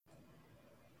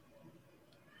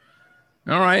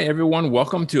All right, everyone.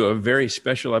 Welcome to a very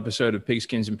special episode of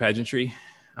Pigskins and Pageantry.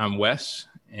 I'm Wes,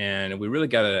 and we really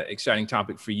got an exciting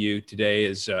topic for you today.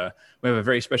 We have a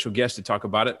very special guest to talk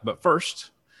about it. But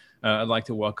first, I'd like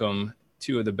to welcome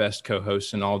two of the best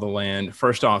co-hosts in all the land.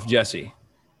 First off, Jesse,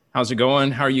 how's it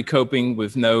going? How are you coping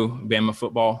with no Bama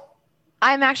football?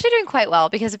 I'm actually doing quite well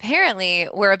because apparently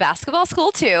we're a basketball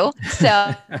school too.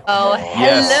 So,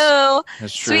 Yes, hello,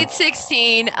 that's true. Sweet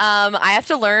 16. I have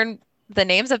to learn the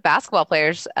names of basketball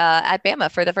players at Bama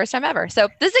for the first time ever. So,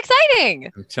 this is exciting.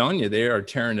 I'm telling you, they are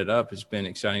tearing it up. It's been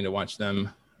exciting to watch them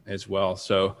as well.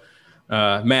 So,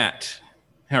 Matt,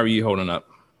 how are you holding up?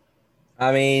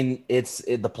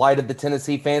 The plight of the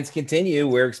Tennessee fans continue.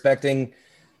 We're expecting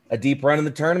a deep run in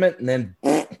the tournament, and then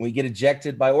we get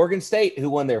ejected by Oregon State, who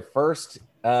won their first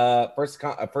March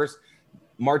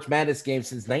Madness game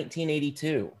since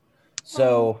 1982.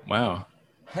 So, Wow.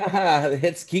 the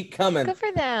hits keep coming. Good for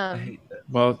them.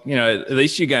 Well, at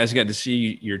least you guys got to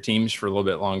see your teams for a little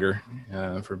bit longer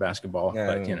for basketball.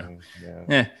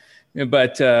 Yeah,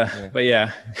 But yeah. but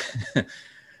yeah.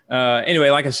 Anyway,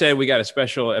 like I said, we got a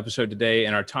special episode today,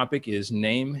 and our topic is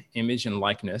name, image, and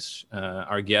likeness.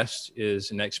 Our guest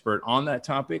is an expert on that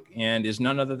topic and is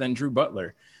none other than Drew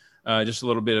Butler. Just a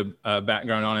little bit of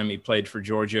background on him. He played for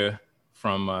Georgia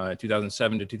from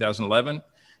 2007 to 2011.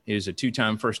 He was a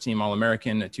two-time first-team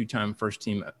All-American, a two-time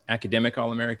first-team academic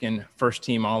All-American,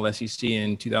 first-team All-SEC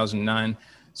in 2009,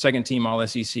 second-team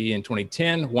All-SEC in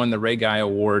 2010, won the Ray Guy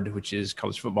Award, which is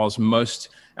college football's most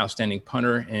outstanding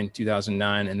punter in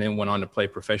 2009, and then went on to play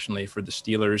professionally for the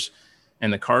Steelers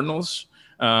and the Cardinals.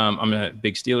 I'm a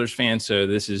big Steelers fan, so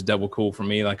this is double cool for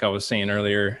me, like I was saying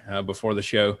earlier before the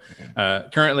show.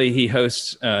 Currently, he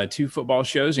hosts two football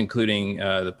shows, including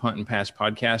the Punt and Pass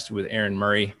podcast with Aaron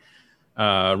Murray.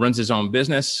 Runs his own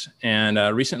business, and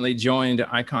recently joined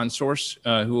Icon Source,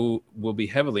 who will be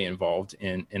heavily involved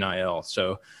in NIL.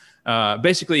 So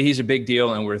basically, he's a big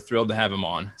deal, and we're thrilled to have him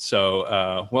on.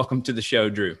 So welcome to the show,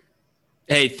 Drew.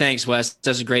 Hey, thanks, Wes.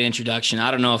 That's a great introduction.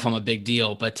 I don't know if I'm a big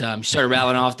deal, but you started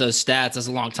rattling off those stats. That's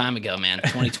a long time ago, man.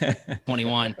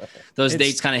 2021. Those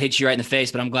dates kind of hit you right in the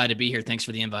face, but I'm glad to be here. Thanks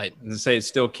for the invite. To say it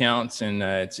still counts, and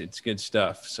it's good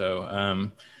stuff.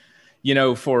 So,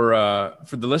 for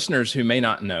the listeners who may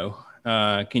not know,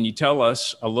 can you tell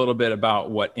us a little bit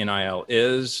about what NIL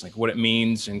is, like what it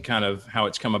means, and kind of how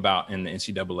it's come about in the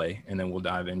NCAA, and then we'll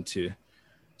dive into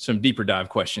some deeper dive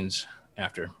questions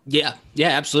after. Yeah,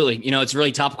 absolutely. It's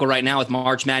really topical right now with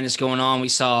March Madness going on. We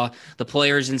saw the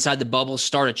players inside the bubble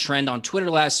start a trend on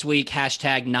Twitter last week,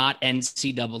 hashtag not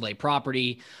NCAA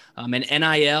property. And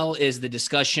NIL is the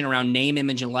discussion around name,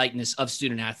 image, and likeness of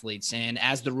student athletes. And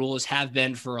as the rules have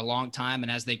been for a long time,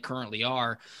 and as they currently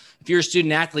are, if you're a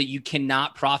student athlete, you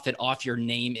cannot profit off your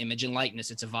name, image, and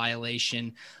likeness. It's a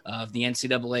violation of the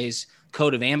NCAA's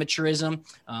code of amateurism.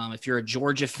 If you're a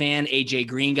Georgia fan, AJ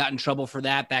Green got in trouble for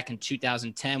that back in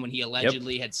 2010 when he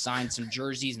allegedly had signed some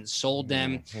jerseys and sold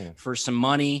them for some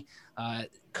money.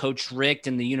 Coach Richt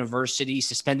and the university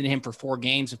suspended him for 4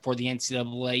 games before the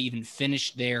NCAA even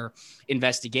finished their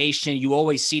investigation. You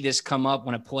always see this come up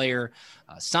when a player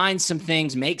signs some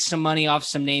things, makes some money off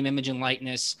some name, image, and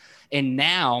likeness. And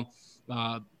now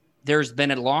there's been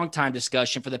a long time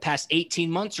discussion for the past 18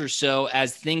 months or so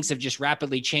as things have just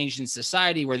rapidly changed in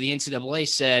society, where the NCAA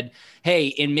said, hey,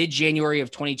 in mid-January of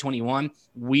 2021,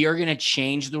 we are going to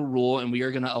change the rule and we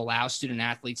are going to allow student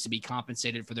athletes to be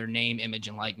compensated for their name, image,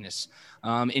 and likeness.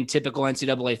 In typical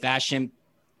NCAA fashion,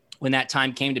 when that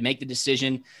time came to make the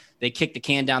decision, they kicked the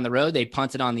can down the road. They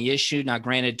punted on the issue. Now,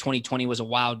 granted, 2020 was a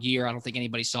wild year. I don't think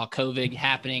anybody saw COVID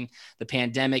happening, the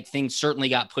pandemic. Things certainly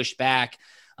got pushed back.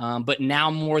 But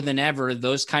now more than ever,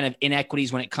 those kind of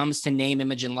inequities when it comes to name,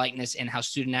 image, and likeness and how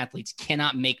student athletes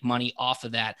cannot make money off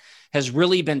of that has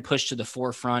really been pushed to the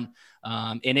forefront.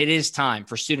 And it is time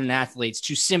for student athletes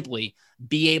to simply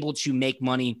be able to make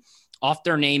money off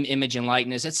their name, image, and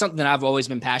likeness. It's something that I've always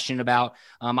been passionate about.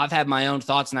 I've had my own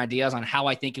thoughts and ideas on how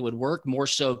I think it would work, more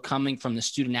so coming from the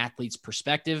student athlete's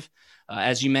perspective.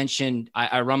 As you mentioned,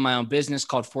 I run my own business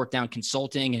called Fourth Down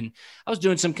Consulting, and I was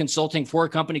doing some consulting for a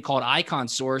company called Icon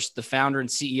Source. The founder and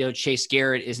CEO, Chase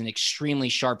Garrett, is an extremely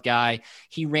sharp guy.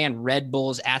 He ran Red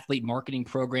Bull's athlete marketing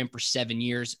program for 7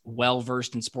 years,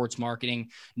 well-versed in sports marketing,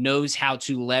 knows how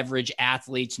to leverage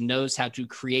athletes, knows how to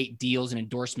create deals and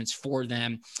endorsements for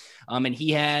them. And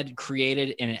he had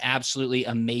created an absolutely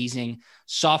amazing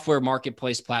software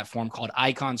marketplace platform called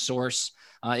Icon Source.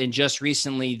 And just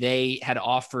recently, they had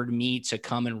offered me to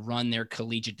come and run their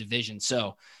collegiate division.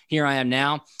 So here I am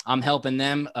now. I'm helping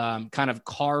them kind of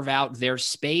carve out their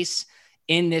space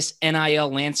in this NIL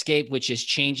landscape, which is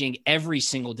changing every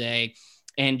single day.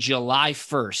 and July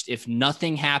 1st, if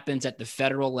nothing happens at the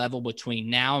federal level between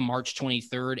now, March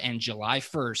 23rd, and July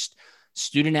 1st,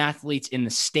 student athletes in the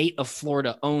state of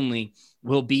Florida only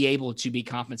will be able to be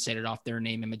compensated off their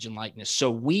name, image, and likeness.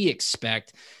 So we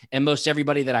expect, and most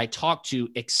everybody that I talk to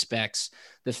expects,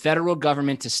 the federal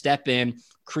government to step in,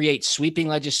 create sweeping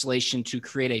legislation to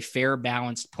create a fair,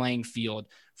 balanced playing field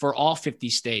for all 50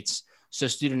 states so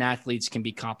student athletes can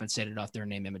be compensated off their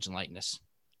name, image, and likeness.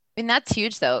 And that's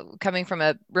huge, though, coming from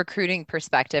a recruiting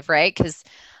perspective, right? Because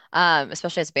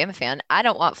especially as a Bama fan, I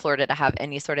don't want Florida to have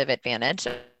any sort of advantage.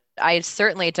 I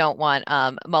certainly don't want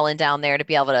Mullen down there to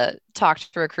be able to talk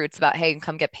to recruits about, hey,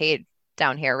 come get paid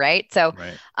down here, right? So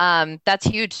that's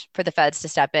huge for the feds to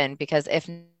step in, because if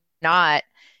not,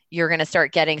 you're going to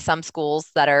start getting some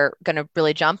schools that are going to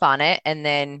really jump on it, and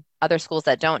then other schools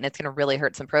that don't, and it's going to really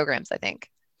hurt some programs, I think.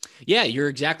 Yeah, you're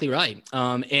exactly right.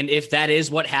 And if that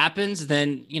is what happens,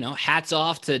 then, hats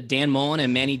off to Dan Mullen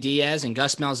and Manny Diaz and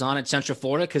Gus Malzahn at Central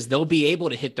Florida, because they'll be able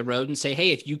to hit the road and say,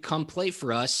 hey, if you come play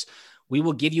for us, we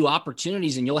will give you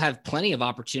opportunities, and you'll have plenty of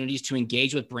opportunities to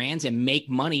engage with brands and make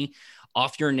money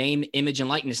off your name, image, and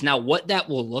likeness. Now, what that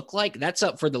will look like, that's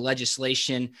up for the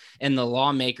legislation and the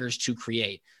lawmakers to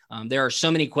create. There are so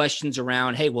many questions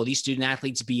around, hey, will these student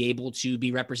athletes be able to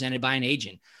be represented by an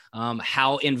agent?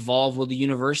 How involved will the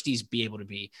universities be able to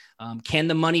be? Can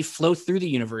the money flow through the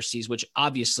universities? Which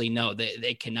obviously, no,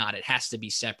 they cannot. It has to be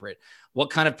separate. What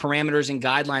kind of parameters and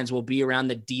guidelines will be around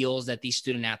the deals that these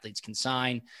student athletes can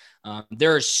sign?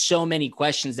 There are so many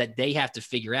questions that they have to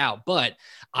figure out, but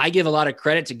I give a lot of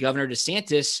credit to Governor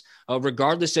DeSantis,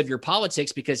 regardless of your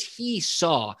politics, because he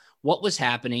saw what was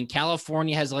happening.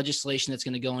 California has legislation that's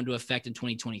going to go into effect in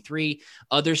 2023.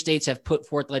 Other states have put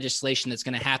forth legislation that's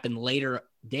going to happen later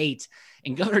date.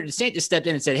 And Governor DeSantis stepped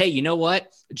in and said, hey, you know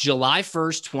what? July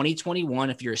 1st, 2021,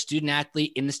 if you're a student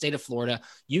athlete in the state of Florida,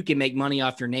 you can make money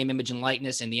off your name, image, and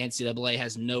likeness, and the NCAA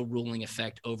has no ruling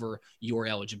effect over your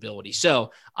eligibility.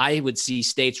 So I would see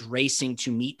states racing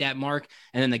to meet that mark,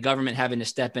 and then the government having to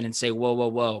step in and say,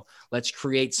 whoa, let's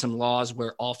create some laws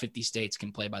where all 50 states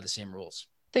can play by the same rules.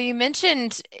 So you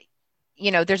mentioned,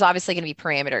 there's obviously going to be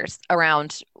parameters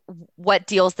around what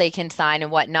deals they can sign and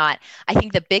what not. I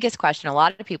think the biggest question a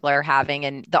lot of people are having,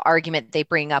 and the argument they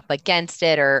bring up against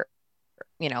it, or,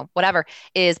 whatever,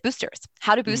 is boosters.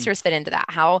 How do boosters fit into that?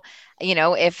 How,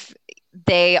 if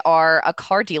they are a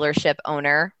car dealership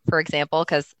owner, for example,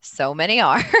 because so many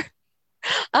are,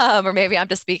 or maybe I'm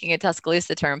just speaking in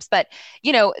Tuscaloosa terms, but,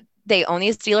 they own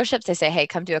these dealerships. They say, hey,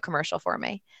 come do a commercial for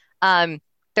me.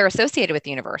 They're associated with the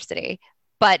university,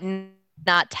 but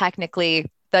not technically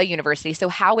the university. So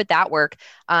how would that work?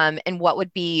 And what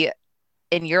would be,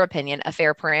 in your opinion, a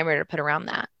fair parameter to put around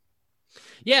that?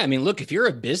 Yeah, I mean, look, if you're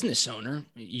a business owner,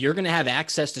 you're going to have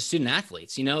access to student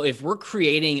athletes. If we're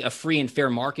creating a free and fair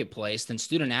marketplace, then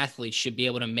student athletes should be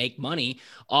able to make money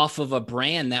off of a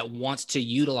brand that wants to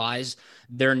utilize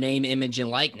their name, image, and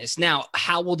likeness. Now,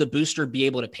 how will the booster be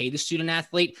able to pay the student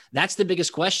athlete? That's the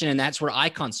biggest question, and that's where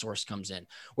Icon Source comes in.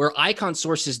 Where Icon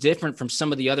Source is different from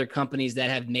some of the other companies that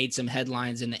have made some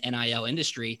headlines in the NIL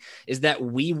industry is that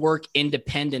we work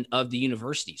independent of the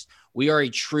universities. We are a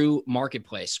true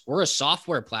marketplace. We're a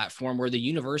software platform where the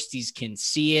universities can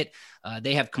see it.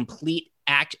 They have complete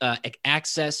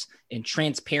access and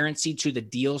transparency to the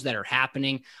deals that are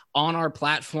happening on our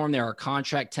platform. There are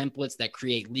contract templates that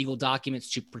create legal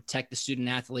documents to protect the student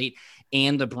athlete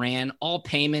and the brand. All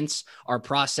payments are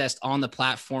processed on the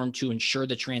platform to ensure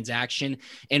the transaction.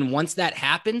 And once that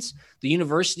happens, the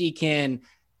university can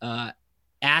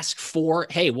ask for,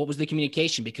 hey, what was the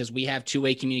communication? Because we have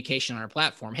two-way communication on our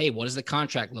platform. Hey, what does the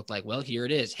contract look like? Well, here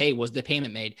it is. Hey, was the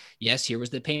payment made? Yes, here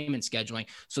was the payment scheduling.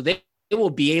 So they will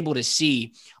be able to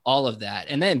see all of that.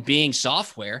 And then being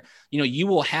software, you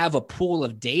will have a pool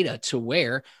of data to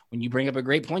where, when you bring up a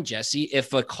great point, Jesse,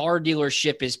 if a car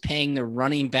dealership is paying the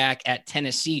running back at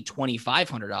Tennessee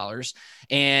 $2,500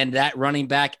 and that running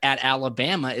back at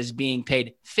Alabama is being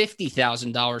paid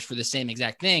 $50,000 for the same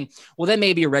exact thing, well, then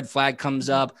maybe a red flag comes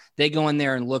up. They go in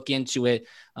there and look into it.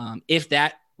 If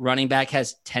that running back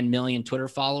has 10 million Twitter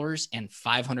followers and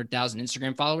 500,000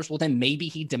 Instagram followers, well, then maybe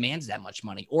he demands that much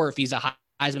money. Or if he's a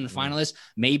Heisman finalist,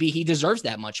 maybe he deserves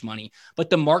that much money. But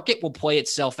the market will play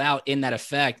itself out in that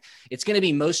effect. It's going to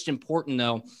be most important,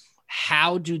 though.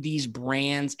 How do these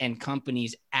brands and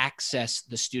companies access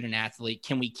the student athlete?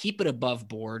 Can we keep it above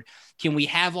board? Can we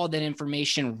have all that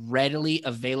information readily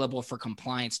available for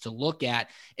compliance to look at?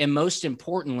 And most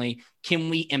importantly, can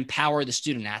we empower the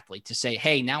student athlete to say,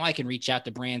 hey, now I can reach out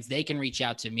to brands. They can reach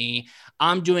out to me.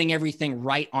 I'm doing everything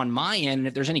right on my end. And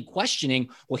if there's any questioning,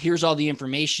 well, here's all the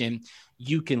information.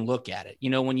 you can look at it.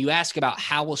 When you ask about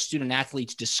how will student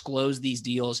athletes disclose these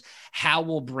deals, how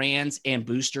will brands and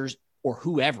boosters or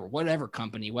whatever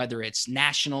company, whether it's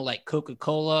national like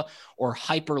Coca-Cola or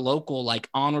hyper local like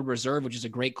Onward Reserve, which is a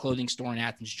great clothing store in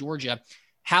Athens, Georgia,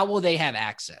 how will they have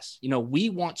access? We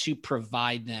want to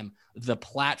provide them the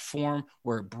platform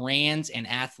where brands and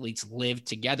athletes live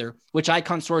together, which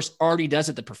Icon Source already does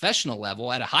at the professional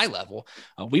level, at a high level.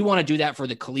 We want to do that for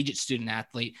the collegiate student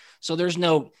athlete. So there's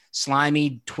no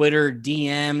slimy Twitter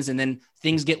DMs and then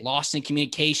things get lost in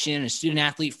communication. A student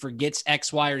athlete forgets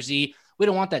X, Y, or Z. We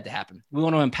don't want that to happen. We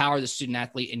want to empower the student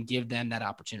athlete and give them that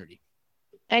opportunity.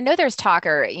 I know there's talk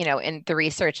in the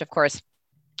research, of course,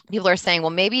 people are saying,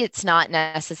 well, maybe it's not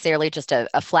necessarily just a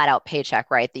flat out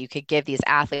paycheck, right? That you could give these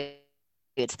athletes.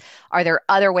 Are there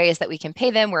other ways that we can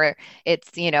pay them where it's,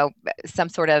 some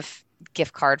sort of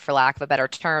gift card, for lack of a better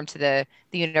term, to the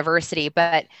university?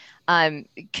 But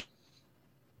could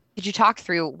you talk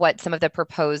through what some of the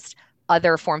proposed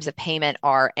other forms of payment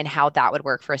are and how that would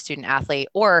work for a student athlete,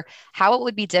 or how it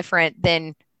would be different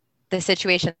than the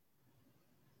situation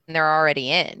they're already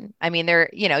in? I mean,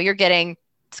 you're getting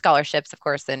scholarships, of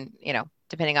course, and,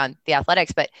 depending on the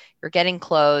athletics, but you're getting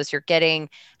clothes, you're getting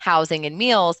housing and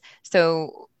meals.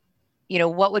 So,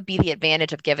 what would be the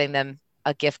advantage of giving them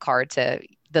a gift card to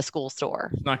the school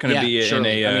store? It's not going to be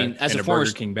in a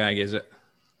Burger King bag, is it?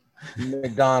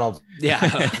 McDonald's. Yeah.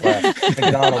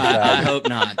 McDonald's. I hope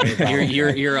not.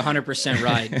 You're 100%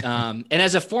 right. And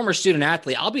as a former student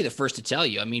athlete, I'll be the first to tell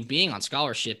you, being on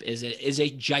scholarship is a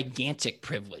gigantic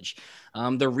privilege.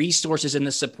 The resources and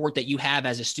the support that you have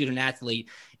as a student athlete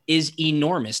is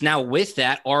enormous. Now, with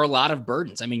that are a lot of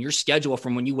burdens. Your schedule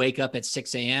from when you wake up at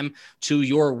 6 a.m. to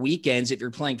your weekends, if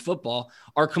you're playing football,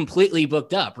 are completely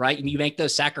booked up, right? And you make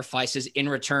those sacrifices in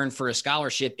return for a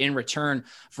scholarship, in return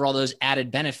for all those added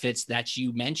benefits that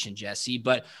you mentioned, Jesse.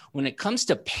 But when it comes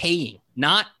to paying,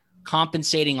 not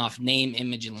compensating off name,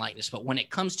 image, and likeness, but when it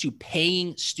comes to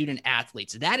paying student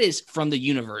athletes, that is from the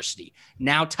university.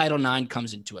 Now Title IX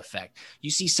comes into effect. You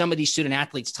see some of these student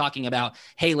athletes talking about,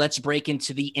 hey, let's break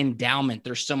into the endowment.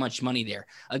 There's so much money there.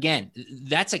 Again,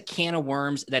 that's a can of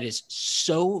worms that is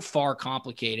so far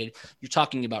complicated. You're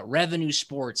talking about revenue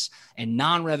sports and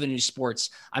non-revenue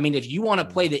sports. If you want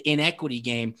to play the inequity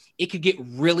game, it could get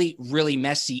really, really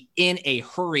messy in a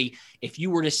hurry if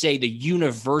you were to say the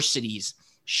universities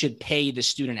should pay the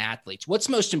student athletes. What's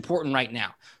most important right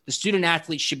now? The student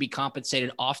athletes should be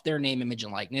compensated off their name, image,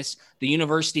 and likeness. The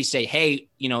universities say, hey,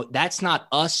 that's not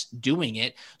us doing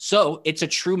it. So it's a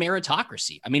true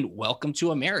meritocracy. Welcome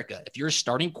to America. If you're a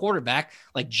starting quarterback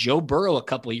like Joe Burrow a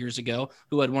couple of years ago,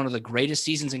 who had one of the greatest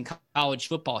seasons in college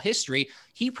football history,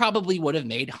 he probably would have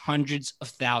made hundreds of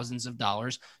thousands of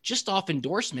dollars just off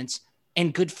endorsements,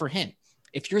 and good for him.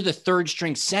 If you're the third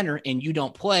string center and you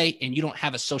don't play and you don't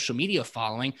have a social media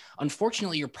following,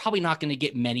 unfortunately, you're probably not going to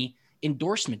get many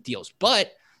endorsement deals.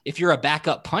 But if you're a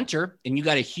backup punter and you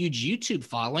got a huge YouTube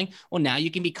following, well, now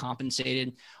you can be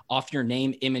compensated off your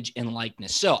name, image, and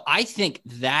likeness. So I think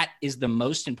that is the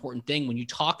most important thing when you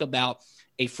talk about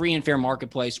a free and fair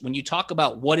marketplace, when you talk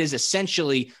about what is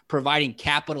essentially providing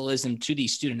capitalism to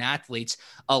these student athletes.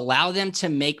 Allow them to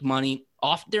make money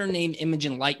off their name, image,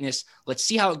 and likeness. Let's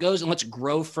see how it goes and let's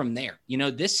grow from there.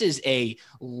 This is a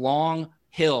long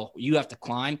hill you have to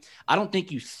climb. I don't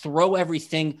think you throw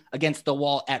everything against the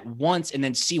wall at once and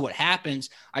then see what happens.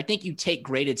 I think you take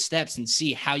graded steps and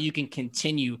see how you can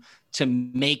continue to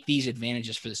make these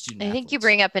advantages for the student athletes. I think you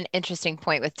bring up an interesting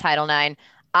point with Title IX.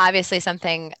 Obviously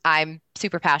something I'm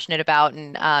super passionate about,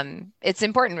 and it's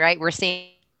important, right? We're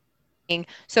seeing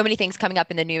so many things coming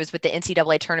up in the news with the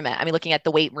NCAA tournament. Looking at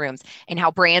the weight rooms and how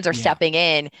brands are stepping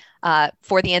in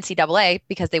for the NCAA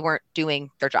because they weren't doing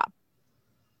their job,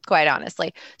 quite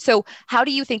honestly. So how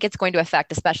do you think it's going to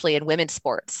affect, especially in women's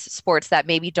sports that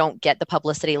maybe don't get the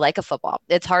publicity like a football?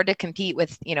 It's hard to compete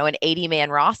with, an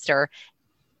 80-man roster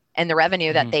and the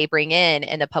revenue that they bring in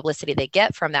and the publicity they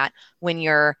get from that when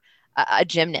you're a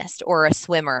gymnast or a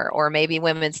swimmer or maybe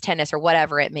women's tennis or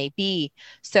whatever it may be.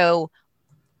 So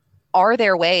are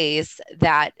there ways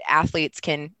that athletes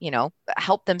can,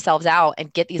 help themselves out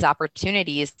and get these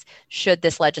opportunities should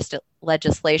this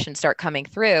legislation start coming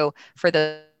through for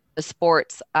the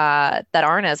sports that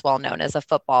aren't as well known as a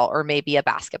football or maybe a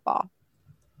basketball?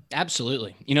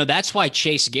 Absolutely. That's why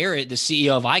Chase Garrett, the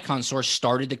CEO of Icon Source,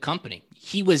 started the company.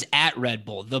 He was at Red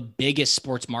Bull, the biggest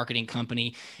sports marketing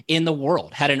company in the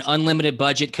world, had an unlimited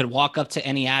budget, could walk up to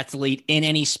any athlete in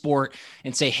any sport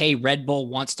and say, hey, Red Bull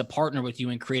wants to partner with you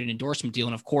and create an endorsement deal.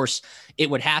 And of course, it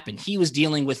would happen. He was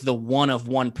dealing with the 1 of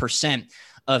 1%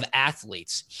 of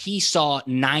athletes. He saw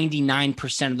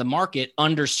 99% of the market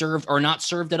underserved or not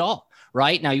served at all.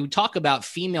 right? Now, you talk about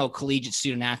female collegiate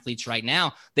student athletes right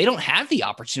now, they don't have the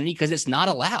opportunity because it's not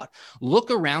allowed.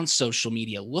 Look around social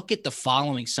media, look at the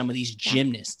following some of these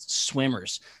gymnasts,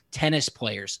 swimmers, tennis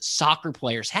players, soccer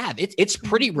players have. It's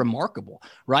pretty remarkable,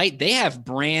 right? They have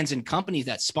brands and companies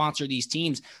that sponsor these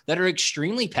teams that are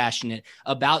extremely passionate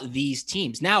about these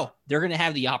teams. Now, they're going to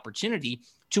have the opportunity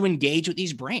to engage with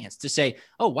these brands to say,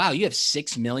 oh, wow, you have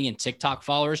 6 million TikTok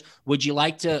followers. Would you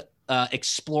like to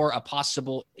explore a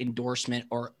possible endorsement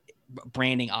or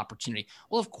branding opportunity?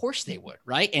 Well, of course they would,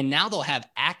 right? And now they'll have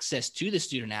access to the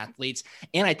student athletes.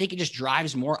 And I think it just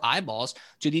drives more eyeballs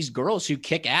to these girls who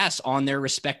kick ass on their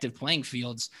respective playing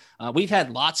fields. We've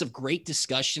had lots of great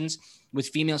discussions with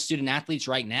female student athletes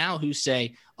right now who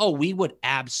say, oh, we would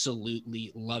absolutely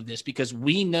love this because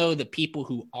we know the people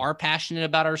who are passionate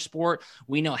about our sport.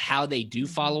 We know how they do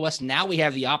follow us. Now we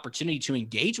have the opportunity to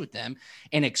engage with them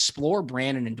and explore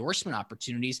brand and endorsement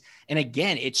opportunities. And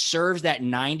again, it serves that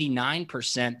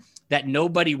 99% that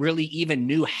nobody really even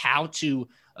knew how to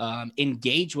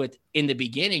engage with in the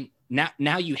beginning.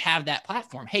 Now you have that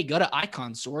platform. Hey, go to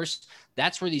Icon Source.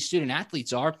 That's where these student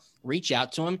athletes are. Reach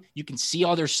out to them. You can see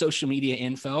all their social media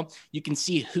info. You can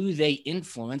see who they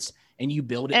influence, and you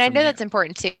build it. And I know that's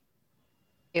important too.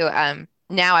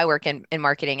 Now I work in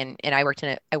marketing, and I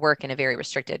work in a very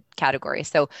restricted category.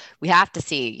 So we have to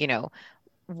see,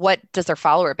 what does their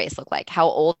follower base look like? How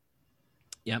old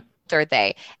are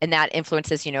they? And that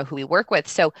influences, who we work with.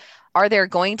 So are there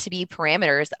going to be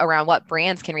parameters around what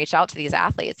brands can reach out to these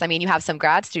athletes? I mean, you have some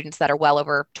grad students that are well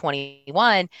over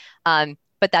 21,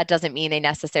 but that doesn't mean they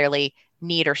necessarily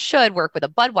need or should work with a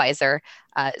Budweiser.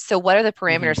 So what are the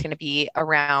parameters going to be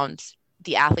around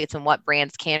the athletes and what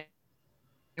brands can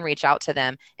reach out to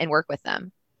them and work with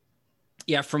them?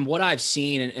 Yeah, from what I've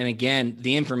seen, and again,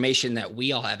 the information that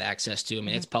we all have access to, I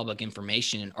mean, it's public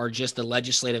information, are just the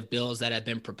legislative bills that have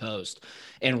been proposed.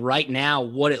 And right now,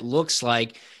 what it looks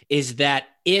like is that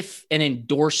if an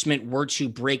endorsement were to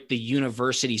break the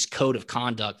university's code of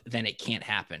conduct, then it can't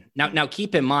happen. Now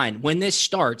keep in mind, when this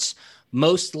starts,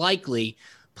 most likely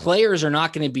players are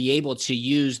not going to be able to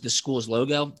use the school's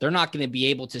logo. They're not going to be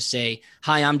able to say,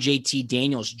 hi, I'm JT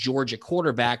Daniels, Georgia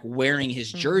quarterback, wearing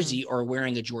his jersey or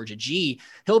wearing a Georgia G.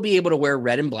 He'll be able to wear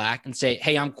red and black and say,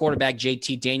 hey, I'm quarterback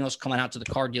JT Daniels coming out to the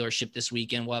car dealership this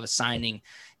weekend. We'll have a signing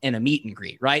and a meet and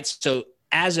greet, right? So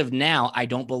as of now, I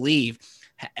don't believe,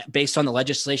 based on the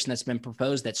legislation that's been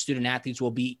proposed, that student athletes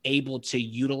will be able to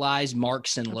utilize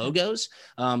marks and logos.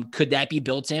 Could that be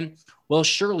built in? Well,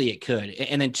 surely it could.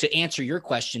 And then to answer your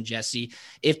question, Jesse,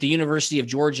 if the University of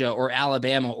Georgia or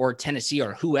Alabama or Tennessee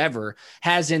or whoever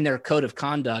has in their code of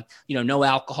conduct, no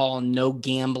alcohol, no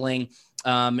gambling,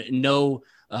 no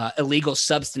illegal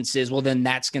substances, well, then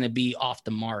that's going to be off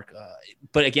the mark.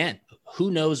 But again,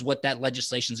 who knows what that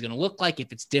legislation is going to look like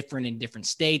if it's different in different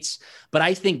states. But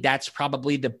I think that's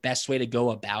probably the best way to go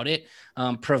about it.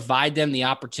 Provide them the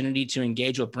opportunity to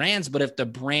engage with brands. But if the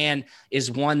brand is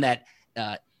one that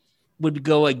would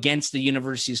go against the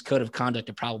university's code of conduct,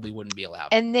 it probably wouldn't be allowed.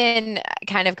 And then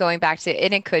kind of going back to,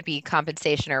 and it could be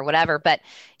compensation or whatever, but,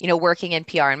 working in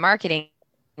PR and marketing,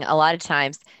 a lot of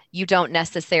times you don't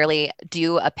necessarily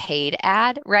do a paid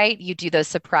ad, right? You do those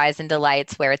surprise and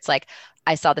delights where it's like,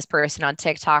 I saw this person on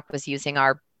TikTok was using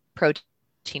our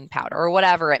protein powder or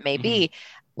whatever it may be.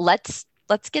 Let's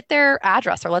get their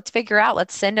address, or let's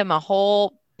send them a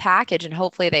whole package and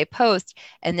hopefully they post.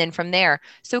 And then from there,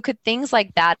 so could things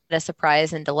like that, a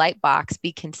surprise and delight box,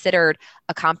 be considered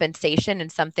a compensation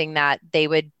and something that they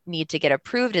would need to get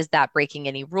approved? Is that breaking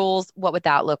any rules? What would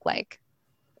that look like?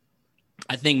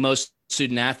 I think most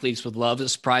student athletes would love the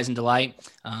surprise and delight.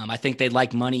 I think they'd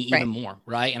like money even more,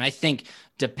 right? And I think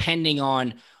depending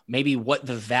on maybe what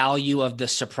the value of the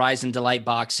surprise and delight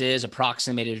box is,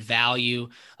 approximated value,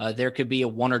 there could be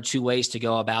one or two ways to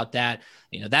go about that.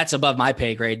 That's above my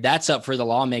pay grade. That's up for the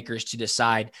lawmakers to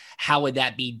decide. How would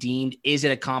that be deemed? Is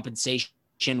it a compensation?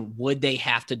 Would they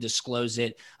have to disclose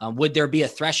it? Would there be a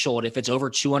threshold? If it's over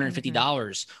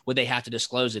 $250, would they have to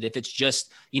disclose it? If it's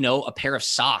just, a pair of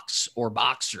socks or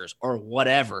boxers or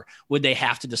whatever, would they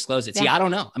have to disclose it? Yeah. See, I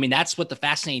don't know. I mean, that's what the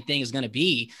fascinating thing is going to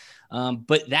be.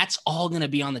 But that's all going to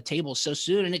be on the table so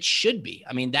soon, and it should be.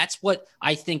 I mean, that's what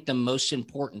I think the most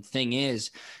important thing is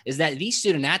that these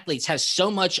student athletes have so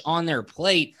much on their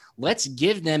plate. Let's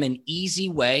give them an easy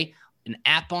way, an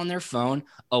app on their phone,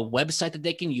 a website that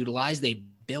they can utilize. They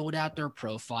build out their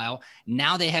profile.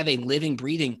 Now they have a living,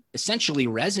 breathing, essentially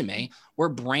resume where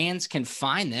brands can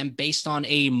find them based on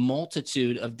a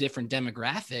multitude of different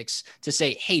demographics to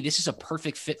say, hey, this is a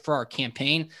perfect fit for our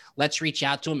campaign. Let's reach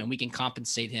out to him and we can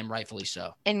compensate him rightfully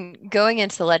so. And going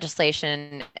into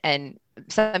legislation, and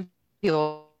some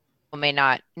people may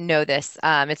not know this.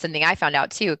 It's something I found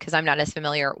out too, because I'm not as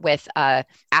familiar with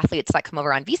athletes that come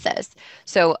over on visas.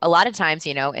 So a lot of times,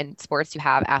 in sports, you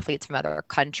have athletes from other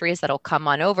countries that'll come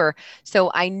on over.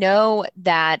 So I know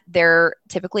that they're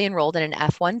typically enrolled in an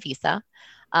F1 visa.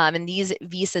 And these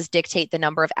visas dictate the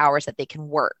number of hours that they can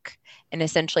work. And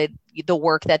essentially the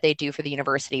work that they do for the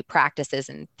university, practices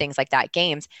and things like that,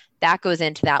 games, that goes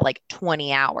into that like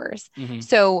 20 hours. Mm-hmm.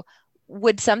 So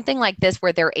would something like this,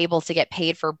 where they're able to get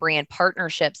paid for brand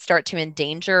partnerships, start to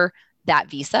endanger that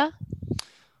visa?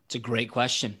 It's a great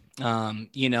question.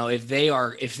 If they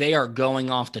are going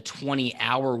off the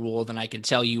 20-hour rule, then I can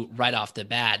tell you right off the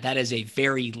bat, that is a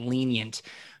very lenient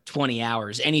 20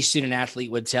 hours. Any student athlete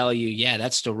would tell you, yeah,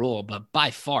 that's the rule. But by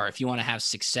far, if you want to have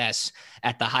success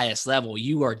at the highest level,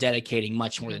 you are dedicating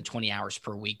much more than 20 hours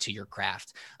per week to your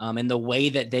craft. And the way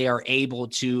that they are able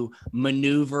to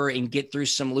maneuver and get through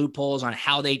some loopholes on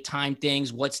how they time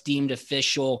things, what's deemed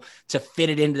official, to fit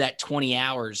it into that 20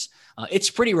 hours, it's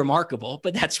pretty remarkable.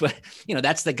 But that's what,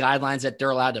 that's the guidelines that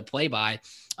they're allowed to play by.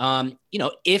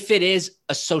 If it is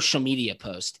a social media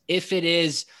post, if it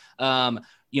is,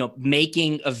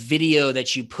 making a video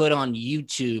that you put on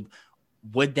YouTube,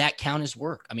 would that count as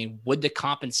work? I mean, would the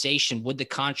compensation, would the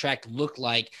contract look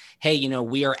like, hey,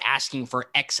 we are asking for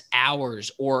X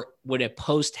hours, or would a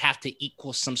post have to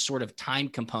equal some sort of time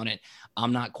component?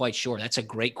 I'm not quite sure. That's a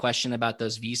great question about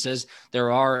those visas. There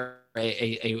are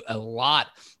a lot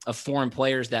of foreign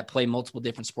players that play multiple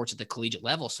different sports at the collegiate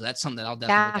level. So that's something that I'll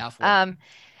definitely look out for.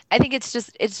 I think it's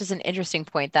just an interesting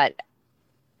point that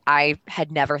I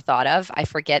had never thought of. I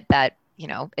forget that,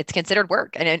 it's considered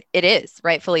work, and it is,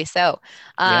 rightfully so.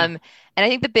 And I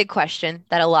think the big question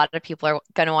that a lot of people are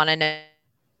going to want to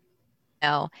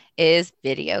know is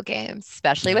video games,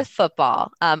 especially with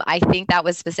football. I think that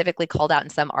was specifically called out in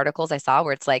some articles I saw,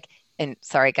 where it's like, and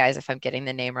sorry guys if I'm getting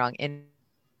the name wrong,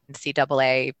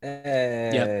 NCAA.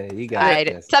 You got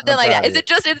it. Something like that. Is it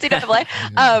just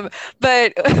NCAA?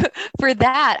 But for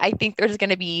that, I think there's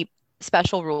going to be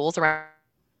special rules around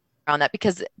that,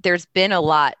 because there's been a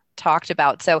lot talked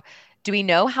about. So do we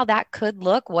know how that could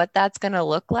look, what that's going to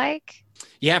look like?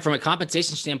 Yeah, from a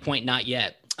compensation standpoint, not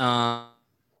yet.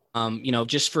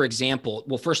 Just for example,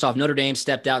 well, first off, Notre Dame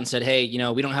stepped out and said, hey,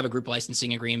 we don't have a group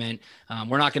licensing agreement.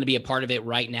 We're not going to be a part of it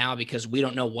right now because we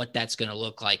don't know what that's going to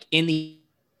look like. In the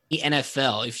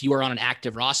NFL, if you are on an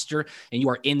active roster and you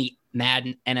are in the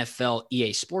Madden NFL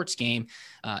EA Sports game,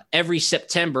 every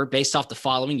September, based off the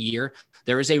following year,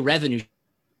 there is a revenue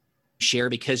share,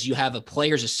 because you have a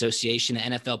players association, the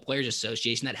NFL Players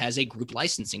Association, that has a group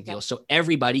licensing deal. So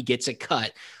everybody gets a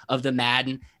cut of the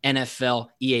Madden NFL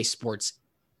EA Sports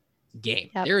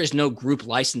game. There is no group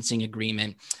licensing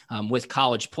agreement with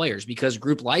college players, because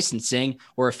group licensing,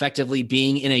 or effectively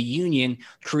being in a union,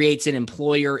 creates an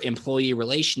employer-employee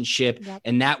relationship,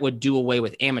 and that would do away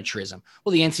with amateurism.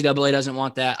 Well, the NCAA doesn't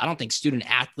want that. I don't think student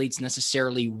athletes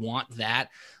necessarily want that.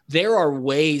 There are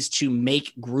ways to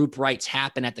make group rights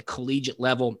happen at the collegiate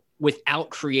level without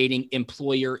creating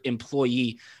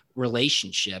employer-employee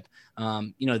relationship.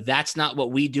 That's not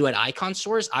what we do at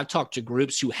iConsource. I've talked to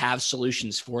groups who have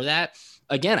solutions for that.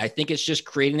 Again, I think it's just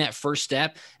creating that first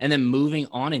step and then moving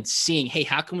on and seeing, hey,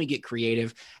 how can we get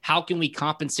creative? How can we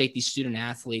compensate these student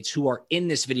athletes who are in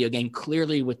this video game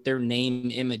clearly with their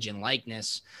name, image, and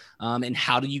likeness? And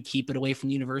how do you keep it away from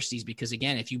universities? Because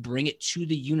again, if you bring it to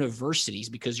the universities,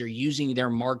 because you're using their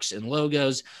marks and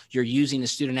logos, you're using the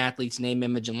student athlete's name,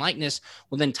 image, and likeness,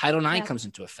 well, then Title IX comes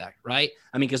into effect, right?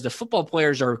 I mean, because the football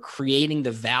players are creating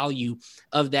the value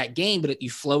of that game, but if you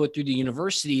flow it through the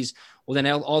universities, well, then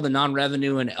all the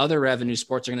non-revenue and other revenue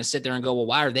sports are going to sit there and go, well,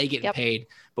 why are they getting paid,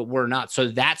 but we're not? So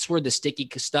that's where the sticky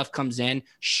stuff comes in.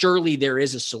 Surely there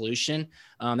is a solution.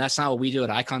 That's not what we do at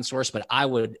iConsource, but I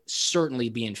would certainly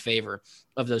be in favor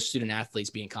of those student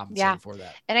athletes being compensated for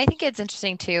that. And I think it's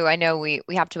interesting too. I know we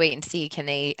have to wait and see, can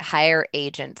they hire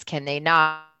agents? Can they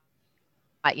not?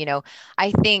 I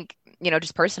think,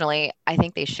 just personally, I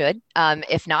think they should.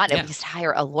 If not, at least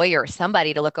hire a lawyer,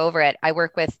 somebody to look over it. I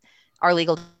work with our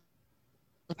legal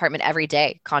department every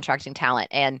day, contracting talent.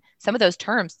 And some of those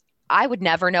terms, I would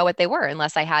never know what they were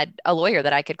unless I had a lawyer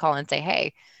that I could call and say,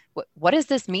 hey, what does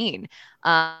this mean?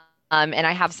 And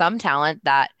I have some talent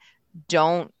that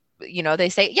don't, they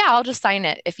say, yeah, I'll just sign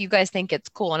it if you guys think it's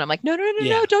cool. And I'm like, no,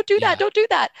 don't do that. Don't do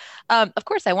that. Of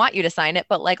course I want you to sign it,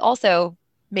 but like also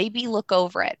maybe look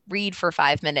over it, read for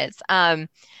 5 minutes.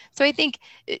 So I think,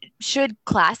 should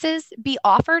classes be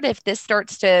offered if this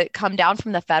starts to come down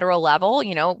from the federal level?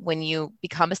 When you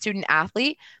become a student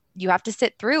athlete, you have to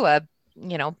sit through a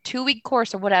 2-week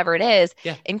course or whatever it is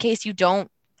in case you don't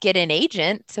get an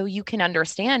agent, so you can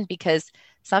understand, because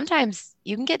sometimes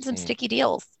you can get some sticky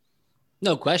deals.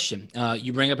 No question.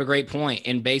 You bring up a great point.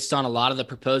 And based on a lot of the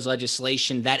proposed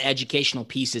legislation, that educational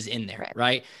piece is in there,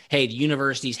 right? Hey, the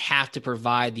universities have to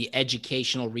provide the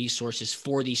educational resources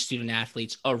for these student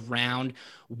athletes around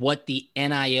what the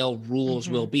NIL rules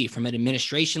will be from an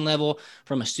administration level,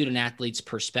 from a student athlete's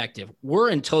perspective. We're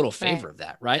in total favor of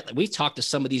that, right? Like, we've talked to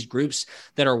some of these groups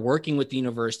that are working with the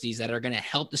universities that are going to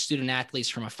help the student athletes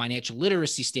from a financial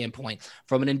literacy standpoint,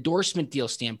 from an endorsement deal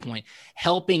standpoint,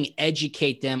 helping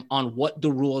educate them on what the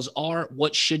rules are,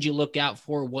 what should you look out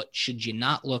for, what should you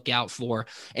not look out for.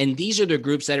 And these are the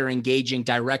groups that are engaging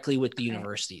directly with the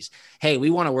universities. Hey, we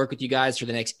want to work with you guys for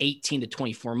the next 18 to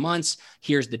 24 months.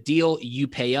 Here's the deal. You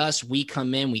pay us, we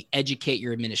come in, we educate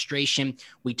your administration,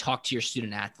 we talk to your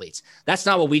student athletes. That's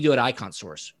not what we do at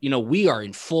IconSource. We are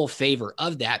in full favor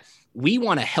of that. We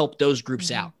want to help those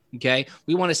groups out. Okay.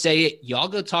 We want to say, y'all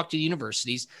go talk to the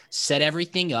universities, set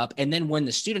everything up. And then when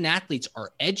the student athletes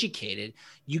are educated,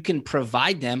 you can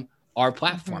provide them our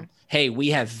platform. Hey, we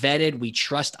have vetted, we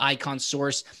trust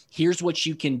IconSource. Here's what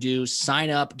you can do. Sign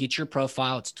up, get your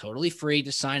profile. It's totally free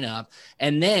to sign up.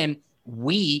 And then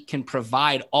we can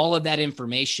provide all of that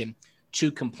information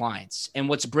to compliance. And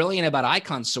what's brilliant about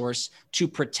IconSource to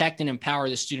protect and empower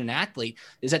the student athlete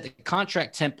is that the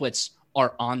contract templates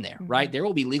are on there, right? There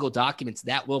will be legal documents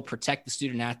that will protect the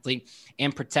student athlete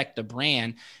and protect the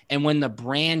brand. And when the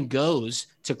brand goes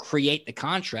to create the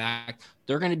contract,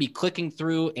 they're going to be clicking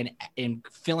through and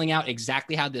filling out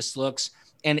exactly how this looks.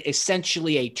 And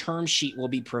essentially a term sheet will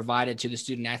be provided to the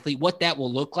student athlete. What that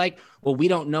will look like, well, we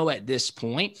don't know at this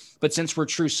point, but since we're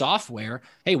true software,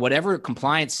 hey, whatever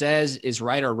compliance says is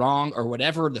right or wrong, or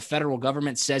whatever the federal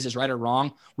government says is right or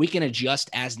wrong, we can adjust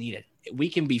as needed. We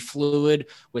can be fluid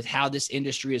with how this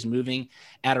industry is moving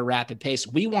at a rapid pace.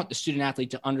 We want the student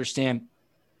athlete to understand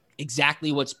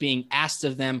exactly what's being asked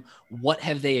of them. What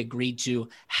have they agreed to?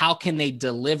 How can they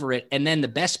deliver it? And then the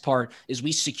best part is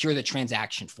we secure the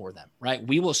transaction for them, right?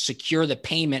 We will secure the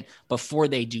payment before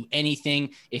they do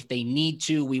anything. If they need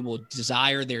to, we will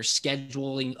desire their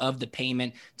scheduling of the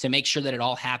payment to make sure that it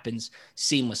all happens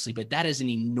seamlessly. But that is an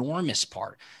enormous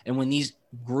part. And when these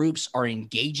groups are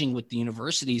engaging with the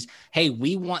universities, hey,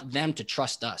 we want them to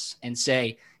trust us and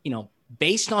say,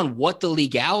 based on what the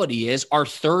legality is, are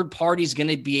third parties going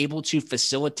to be able to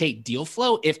facilitate deal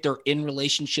flow if they're in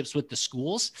relationships with the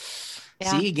schools?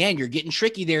 Yeah. See, again, you're getting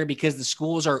tricky there because the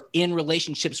schools are in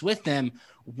relationships with them.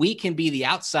 We can be the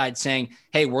outside saying,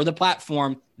 hey, we're the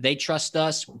platform. They trust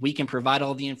us. We can provide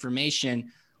all the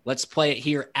information. Let's play it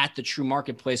here at the true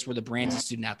marketplace where the brands and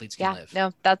student athletes can live.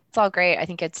 No, that's all great. I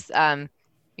think it's,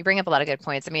 you bring up a lot of good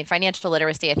points. I mean, financial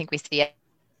literacy, I think we see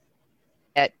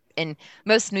it in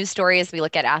most news stories. We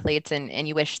look at athletes and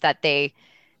you wish that they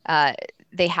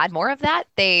had more of that.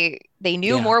 They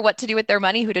knew more what to do with their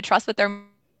money, who to trust with their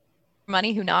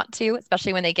money, who not to,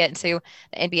 especially when they get into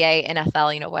the NBA,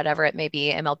 NFL, whatever it may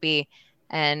be, MLB,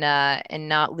 and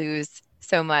not lose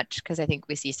so much, because I think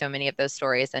we see so many of those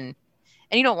stories, and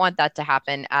you don't want that to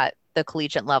happen at the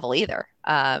collegiate level either.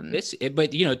 But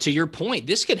to your point,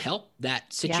 this could help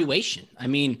that situation. I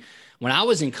mean, when I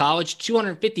was in college,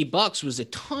 $250 was a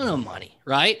ton of money,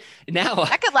 right? Now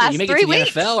that could last you make 3 it to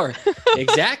weeks. the NFL or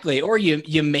exactly, or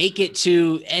you make it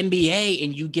to NBA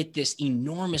and you get this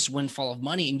enormous windfall of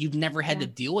money and you've never had to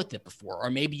deal with it before, or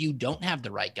maybe you don't have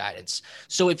the right guidance.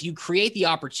 So if you create the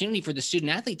opportunity for the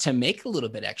student athlete to make a little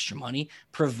bit extra money,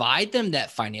 provide them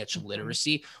that financial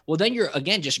literacy, well, then you're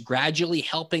again just gradually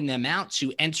helping them out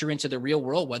to enter into the real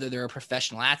world, whether they're a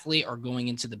professional athlete or going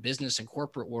into the business and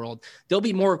corporate world. They'll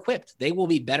be more equipped. They will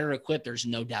be better equipped. There's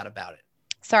no doubt about it.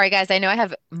 Sorry, guys. I know I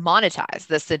have monopolized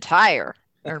this entire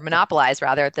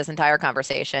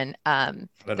conversation. The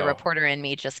reporter in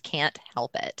me just can't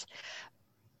help it.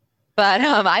 But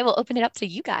I will open it up to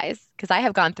you guys because I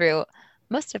have gone through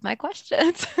most of my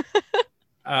questions.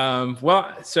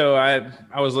 So I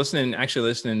was listening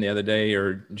the other day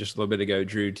or just a little bit ago,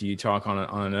 Drew, to you talk on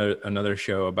another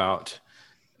show about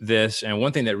this. And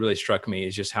one thing that really struck me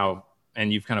is just how,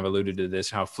 and you've kind of alluded to this,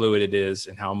 how fluid it is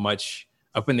and how much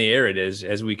up in the air it is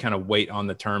as we kind of wait on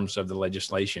the terms of the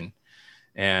legislation.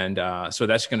 And so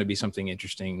that's going to be something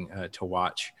interesting to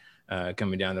watch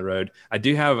coming down the road. I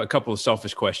do have a couple of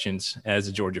selfish questions as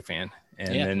a Georgia fan,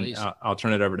 and then I'll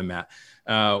turn it over to Matt.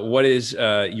 What is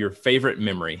your favorite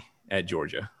memory at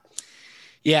Georgia?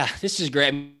 Yeah, this is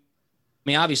great. I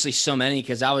mean, obviously so many,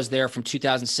 because I was there from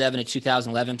 2007 to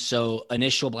 2011. So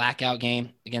initial blackout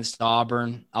game against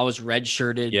Auburn, I was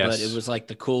redshirted, but it was like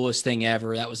the coolest thing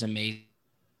ever. That was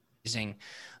amazing.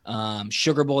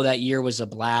 Sugar Bowl that year was a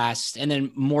blast. And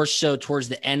then more so towards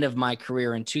the end of my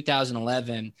career in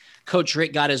 2011, Coach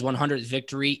Rick got his 100th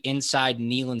victory inside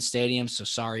Neyland Stadium. So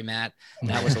sorry, Matt.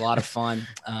 That was a lot of fun.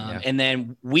 And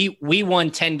then we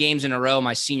won 10 games in a row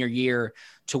my senior year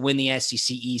to win the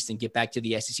SEC East and get back to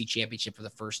the SEC championship for the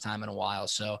first time in a while.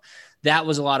 So that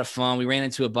was a lot of fun. We ran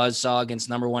into a buzzsaw against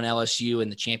number 1 LSU in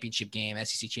the championship game,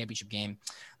 SEC championship game.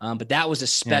 But that was a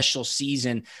special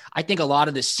season. I think a lot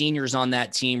of the seniors on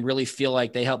that team really feel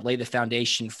like they helped lay the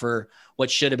foundation for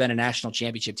what should have been a national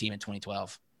championship team in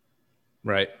 2012.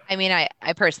 Right. I mean, I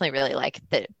personally really like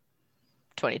the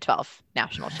 2012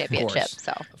 national championship.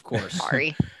 Of course.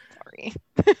 Sorry.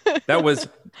 That was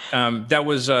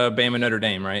Bama Notre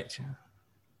Dame, right?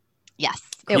 Yes.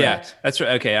 That's right.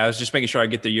 Okay. I was just making sure I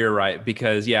get the year right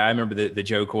because I remember the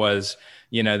joke was,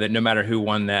 that no matter who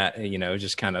won that,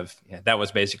 just kind of, that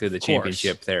was basically the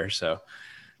championship there. So,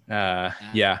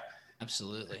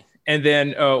 absolutely. And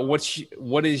then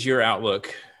what is your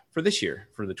outlook for this year,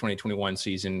 for the 2021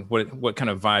 season? What kind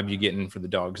of vibe you getting for the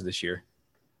Dogs this year?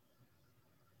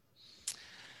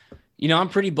 I'm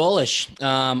pretty bullish.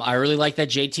 I really like that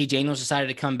JT Daniels decided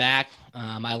to come back.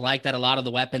 I like that a lot of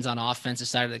the weapons on offense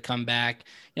decided to come back.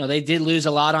 They did lose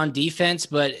a lot on defense,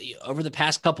 but over the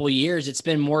past couple of years, it's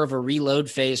been more of a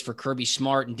reload phase for Kirby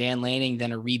Smart and Dan Lanning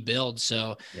than a rebuild.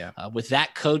 So with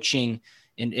that coaching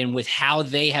and with how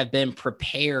they have been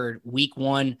prepared week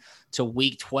 1 to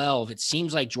week 12, it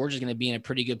seems like Georgia's going to be in a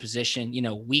pretty good position.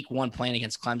 Week 1 playing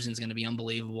against Clemson is going to be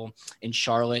unbelievable in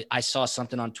Charlotte. I saw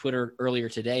something on Twitter earlier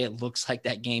today. It looks like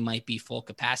that game might be full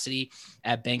capacity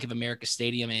at Bank of America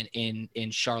Stadium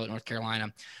in Charlotte, North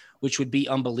Carolina, which would be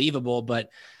unbelievable. But,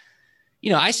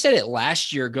 I said it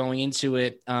last year going into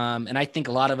it, and I think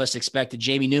a lot of us expected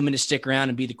Jamie Newman to stick around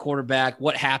and be the quarterback.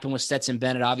 What happened with Stetson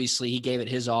Bennett? Obviously, he gave it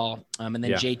his all. And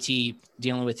then JT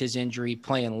dealing with his injury,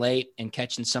 playing late and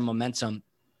catching some momentum.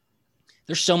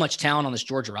 There's so much talent on this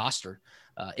Georgia roster.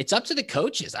 It's up to the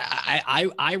coaches.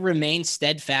 I remain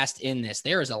steadfast in this.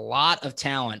 There is a lot of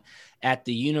talent at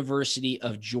the University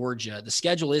of Georgia. The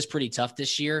schedule is pretty tough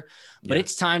this year, but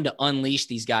it's time to unleash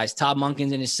these guys. Todd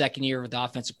Monken's in his second year with the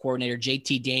offensive coordinator.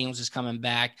 JT Daniels is coming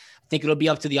back. I think it'll be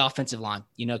up to the offensive line.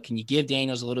 Can you give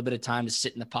Daniels a little bit of time to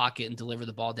sit in the pocket and deliver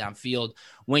the ball downfield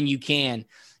when you can?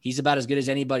 He's about as good as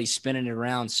anybody spinning it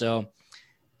around. So,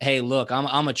 hey, look,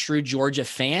 I'm a true Georgia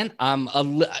fan.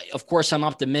 Of course, I'm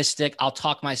optimistic. I'll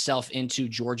talk myself into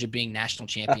Georgia being national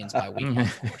champions by week 1,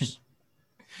 of course.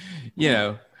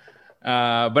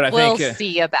 But I think we'll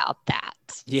see about that.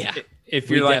 Yeah,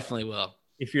 definitely will.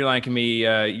 If you're like me,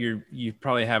 you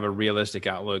probably have a realistic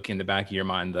outlook in the back of your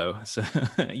mind, though. So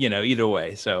either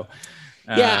way. So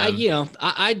I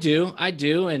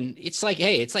do, and it's like,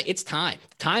 hey, it's time.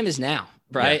 Time is now,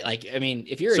 right? Yeah.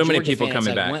 If you're so a Georgia many people fan,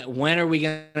 coming back, when are we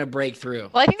gonna break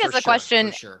through? Well, I think that's the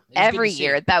question every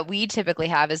year that we typically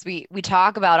have is we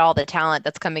talk about all the talent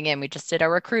that's coming in. We just did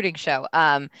our recruiting show,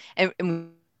 and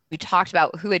we talked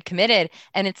about who had committed,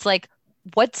 and it's like,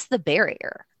 what's the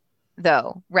barrier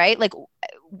though, right? Like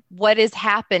what is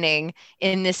happening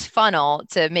in this funnel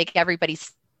to make everybody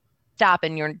stop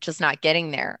and you're just not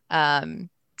getting there?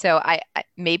 So I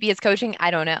maybe it's coaching. I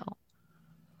don't know.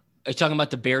 Are you talking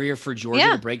about the barrier for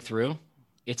Georgia to break through?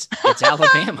 It's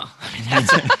Alabama.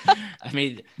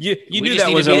 You knew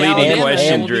that was a leading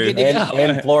question, Drew.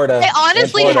 And Florida. I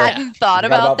honestly hadn't thought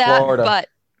about that, Florida.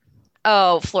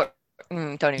 But Florida.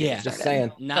 Don't even just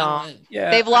saying.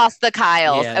 They've lost the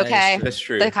Kyles. Okay, that's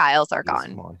true. The Kyles are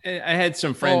gone. I had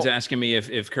some friends asking me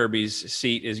if Kirby's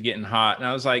seat is getting hot, and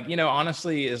I was like,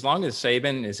 honestly, as long as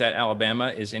Saban is at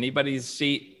Alabama, is anybody's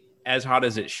seat as hot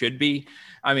as it should be?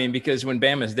 Because when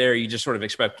Bama's there, you just sort of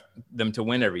expect them to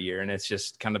win every year, and it's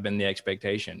just kind of been the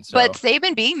expectation. So. But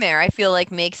Saban being there, I feel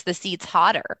like makes the seats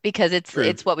hotter because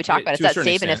it's what we talk about. It's that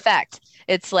Saban effect.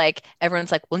 It's like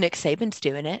everyone's like, well, Nick Saban's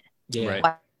doing it. Yeah. Right.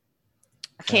 Why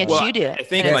can't you do it? I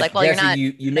think you're not.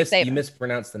 You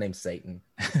mispronounced the name Satan.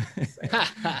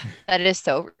 That is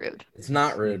so rude. It's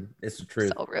not rude. It's the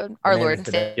truth. So rude. Our Lord and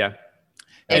Savior. Yeah.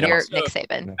 And you're Nick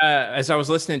Saban. As I was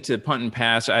listening to Punt and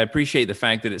Pass, I appreciate the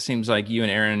fact that it seems like you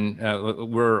and Aaron,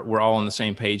 we're all on the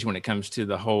same page when it comes to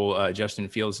the whole Justin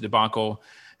Fields debacle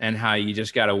and how you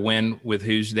just got to win with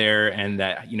who's there, and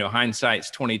that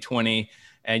hindsight's 2020.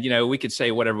 And we could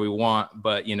say whatever we want,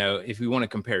 but if we want to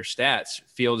compare stats,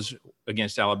 Fields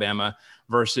against Alabama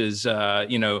versus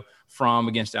Fromm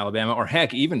against Alabama, or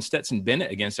heck, even Stetson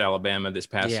Bennett against Alabama this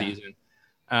past season,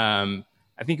 I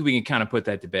think we can kind of put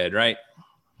that to bed, right?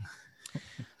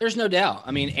 There's no doubt.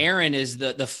 Aaron is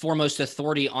the foremost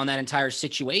authority on that entire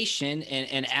situation.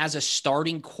 And as a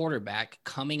starting quarterback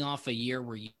coming off a year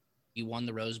where you He won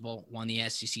the Rose Bowl, won the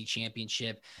SEC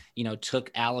championship, took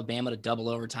Alabama to double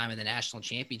overtime in the national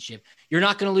championship. You're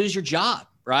not going to lose your job,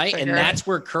 right? And that's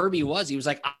where Kirby was. He was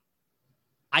like,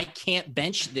 I can't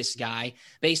bench this guy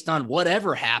based on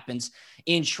whatever happens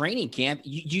in training camp.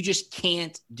 You just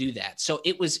can't do that. So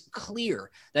it was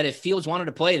clear that if Fields wanted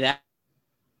to play that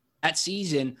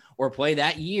season or play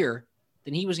that year,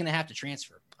 then he was going to have to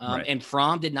transfer. Right. And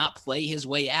Fromm did not play his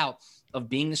way out of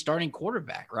being the starting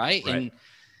quarterback, right? And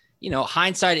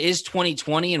hindsight is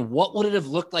 2020. And what would it have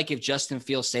looked like if Justin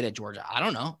Fields stayed at Georgia? I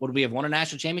don't know. Would we have won a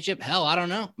national championship? Hell, I don't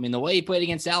know. I mean, the way he played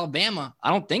against Alabama, I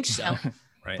don't think so.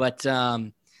 Right. But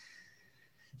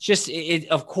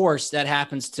of course, that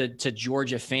happens to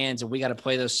Georgia fans, and we got to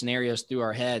play those scenarios through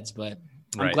our heads. But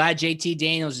I'm glad JT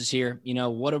Daniels is here.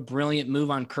 What a brilliant move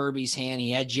on Kirby's hand.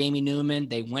 He had Jamie Newman.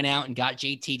 They went out and got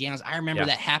JT Daniels. I remember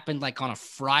that happened like on a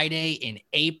Friday in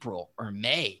April or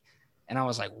May. And I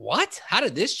was like, what? How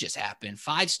did this just happen?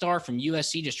 5-star from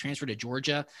USC just transferred to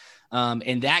Georgia.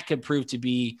 And that could prove to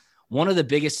be one of the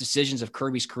biggest decisions of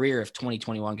Kirby's career if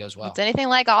 2021 goes well. It's anything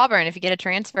like Auburn. If you get a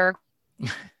transfer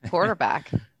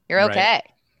quarterback, you're okay.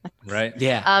 Right.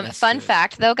 Yeah. Fun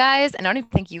fact, though, guys, and I don't even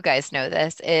think you guys know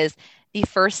this, is the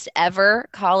first ever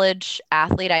college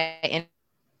athlete I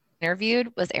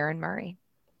interviewed was Aaron Murray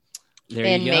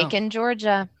in Macon,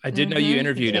 Georgia. I did know you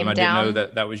interviewed him. I didn't know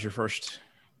that was your first.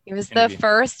 He was interview. the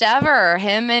first ever.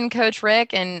 Him and Coach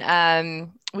Rick,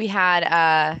 and we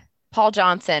had Paul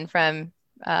Johnson from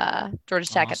Georgia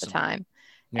Tech at the time.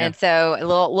 Yeah. And so a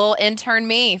little intern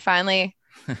me finally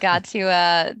got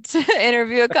to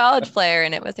interview a college player,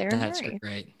 and it was Aaron Murray.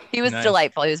 Great. He was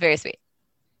delightful. He was very sweet.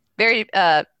 Very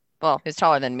well, he was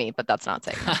taller than me, but that's not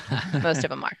saying much. Most of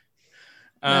them are.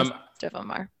 Most of them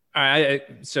are.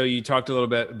 So you talked a little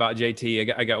bit about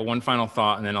JT. I got one final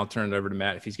thought, and then I'll turn it over to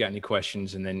Matt if he's got any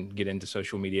questions, and then get into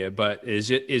social media. But is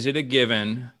it a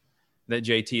given that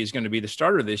JT is going to be the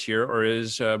starter this year, or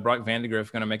is Brock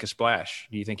Vandagriff going to make a splash?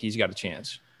 Do you think he's got a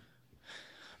chance?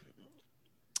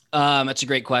 That's a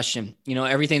great question.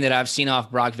 Everything that I've seen off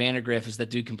Brock Vandagriff is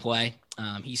that dude can play.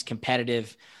 He's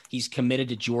competitive. He's committed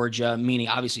to Georgia, meaning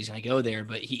obviously he's going to go there,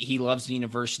 but he loves the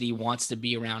university, wants to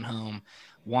be around home,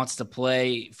 wants to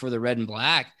play for the red and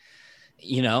black.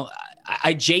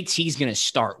 JT's going to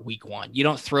start week 1. You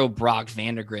don't throw Brock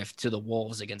Vandagriff to the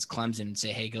Wolves against Clemson and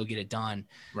say, hey, go get it done.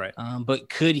 Right. But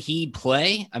could he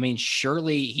play? I mean,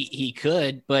 surely he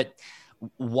could, but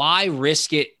why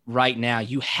risk it right now?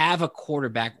 You have a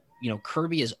quarterback.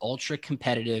 Kirby is ultra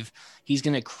competitive. He's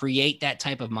going to create that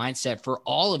type of mindset for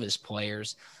all of his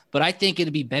players. But I think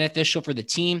it'd be beneficial for the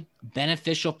team,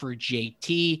 beneficial for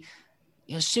JT.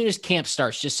 As soon as camp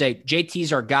starts, just say,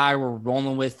 JT's our guy. We're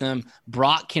rolling with him.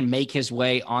 Brock can make his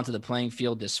way onto the playing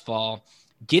field this fall.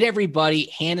 Get everybody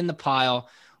hand in the pile.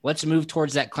 Let's move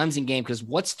towards that Clemson game, because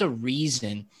what's the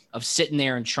reason of sitting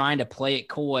there and trying to play it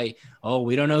coy? Oh,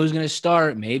 we don't know who's going to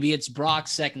start. Maybe it's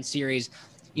Brock's second series.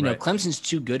 Clemson's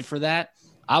too good for that.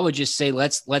 I would just say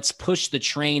let's push the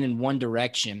train in one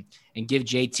direction and give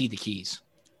JT the keys.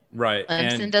 Right.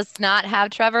 Clemson does not have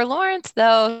Trevor Lawrence,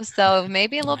 though, so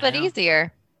maybe a little bit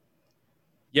easier.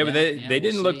 Yeah, but they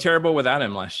didn't look terrible without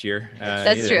him last year.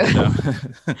 That's true.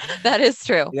 So. That is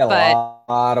true. We got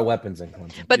a lot of weapons in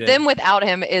Clemson. But them without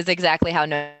him is exactly how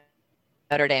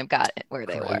Notre Dame got it where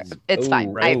they were. It's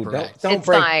fine. Don't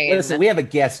break. Fine. Listen, we have a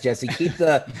guest, Jesse. Keep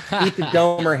the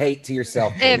Domer hate to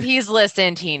yourself. Please. If he's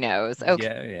listened, he knows.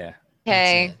 Okay. Yeah.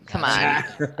 Okay. Come on.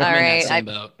 All right.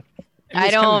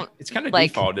 It's kind of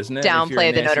default, isn't it?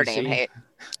 Downplay the Notre Dame hate.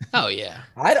 Oh yeah.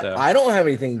 I don't have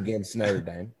anything against Notre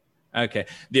Dame. Okay.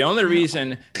 The only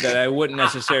reason that I wouldn't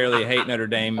necessarily hate Notre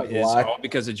Dame is all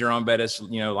because of Jerome Bettis,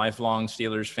 lifelong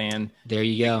Steelers fan. There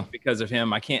you go. Because of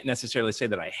him, I can't necessarily say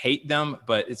that I hate them,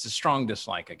 but it's a strong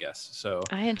dislike, I guess. So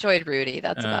I enjoyed Rudy.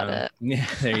 That's about it. Yeah,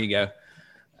 there you go.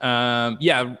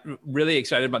 Really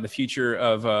excited about the future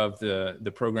of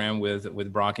the program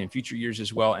with Brock in future years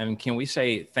as well. And can we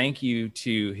say thank you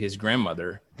to his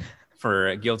grandmother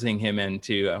for guilting him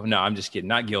into? No, I'm just kidding.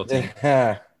 Not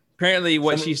guilting. Apparently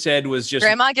what she said was just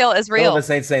grandma guilt is real. Some of us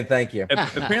ain't saying thank you.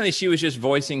 Apparently she was just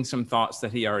voicing some thoughts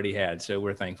that he already had. So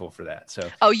we're thankful for that.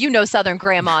 So Southern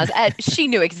grandmas. She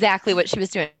knew exactly what she was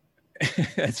doing.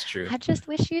 That's true. I just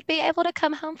wish you'd be able to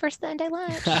come home for Sunday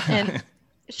lunch. And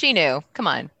she knew. Come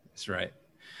on. That's right.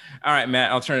 All right,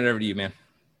 Matt, I'll turn it over to you, man.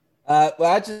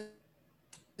 I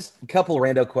just a couple of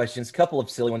rando questions, couple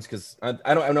of silly ones, because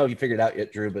I don't know if you figured it out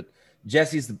yet, Drew, but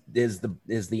Jesse's is the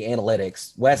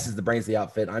analytics. Wes is the brains of the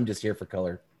outfit. I'm just here for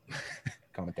color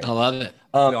commentary. I love it.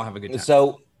 We all have a good time.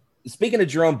 So speaking of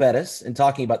Jerome Bettis and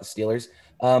talking about the Steelers,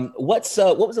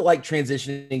 what was it like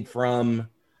transitioning from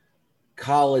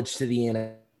college to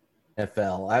the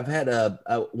NFL. I've had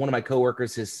one of my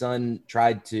coworkers, his son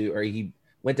he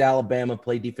went to Alabama,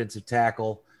 played defensive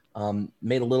tackle,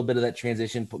 made a little bit of that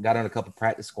transition, got on a couple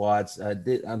practice squads.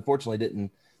 Unfortunately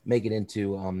didn't make it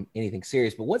into anything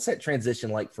serious. But what's that transition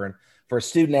like for a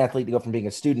student athlete to go from being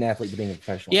a student athlete to being a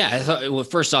professional? Yeah, I thought, well,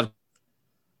 first off,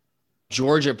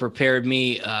 Georgia prepared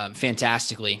me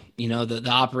fantastically. You know, the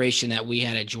operation that we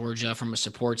had at Georgia from a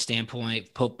support standpoint,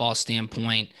 football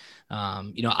standpoint,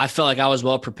 you know, I felt like I was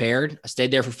well prepared. I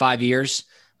stayed there for 5 years,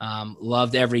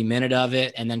 loved every minute of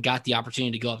it, and then got the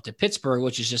opportunity to go up to Pittsburgh,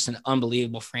 which is just an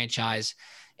unbelievable franchise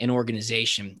and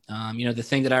organization. You know, the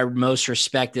thing that I most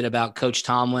respected about Coach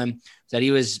Tomlin is that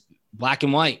he was black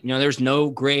and white. You know, there's no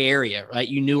gray area, right?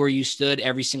 You knew where you stood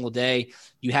every single day.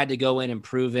 You had to go in and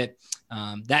prove it.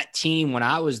 That team, when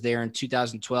I was there in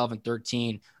 2012 and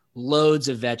 13, loads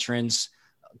of veterans,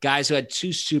 guys who had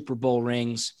 2 Super Bowl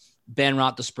rings, Ben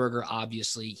Roethlisberger,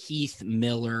 obviously, Heath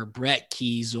Miller, Brett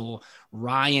Kiesel,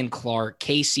 Ryan Clark,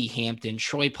 Casey Hampton,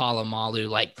 Troy Polamalu,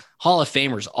 like Hall of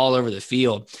Famers all over the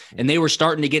field. And they were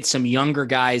starting to get some younger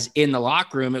guys in the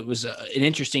locker room. It was an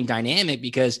interesting dynamic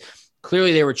because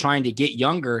clearly they were trying to get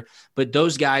younger, but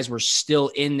those guys were still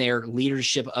in their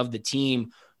leadership of the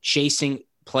team, chasing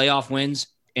playoff wins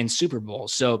and Super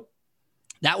Bowls. So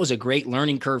that was a great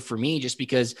learning curve for me just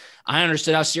because I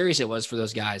understood how serious it was for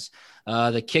those guys.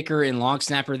 The kicker and long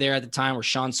snapper there at the time were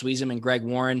Sean Sweezum and Greg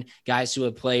Warren, guys who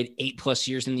had played 8+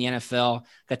 years in the NFL.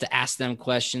 Got to ask them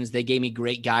questions. They gave me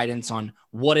great guidance on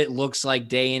what it looks like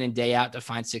day in and day out to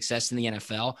find success in the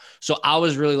NFL. So I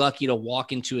was really lucky to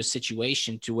walk into a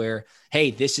situation to where,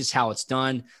 hey, this is how it's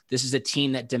done. This is a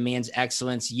team that demands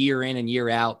excellence year in and year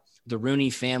out. The Rooney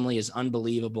family is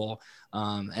unbelievable.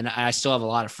 And I still have a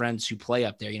lot of friends who play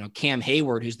up there. You know, Cam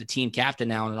Hayward, who's the team captain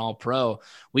now and an all-pro,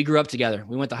 we grew up together.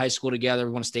 We went to high school together.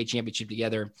 We won a state championship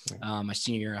together my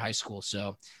senior year of high school.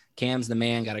 So Cam's the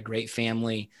man, got a great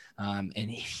family. And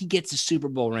if he gets a Super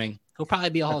Bowl ring, he'll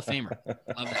probably be a Hall of Famer. Love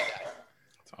that guy.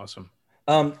 That's awesome.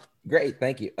 Great.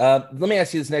 Thank you. Let me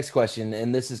ask you this next question,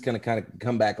 and this is going to kind of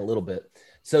come back a little bit.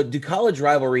 So do college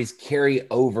rivalries carry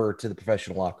over to the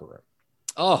professional locker room?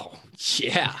 Oh,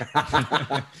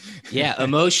 yeah. Yeah,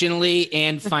 emotionally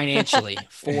and financially,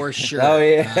 for sure. Oh,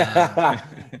 yeah.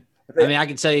 I mean, I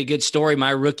can tell you a good story.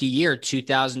 My rookie year,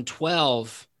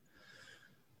 2012,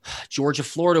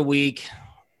 Georgia-Florida week,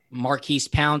 Marquise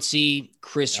Pouncey,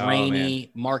 Chris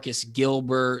Rainey, Marcus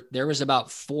Gilbert. There was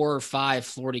about 4 or 5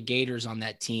 Florida Gators on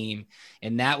that team,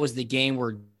 and that was the game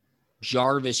where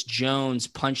Jarvis Jones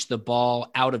punched the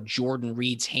ball out of Jordan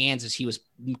Reed's hands as he was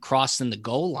crossing the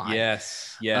goal line.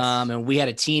 Yes. And we had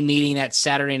a team meeting that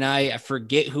Saturday night. I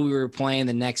forget who we were playing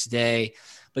the next day,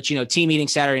 but, you know, team meeting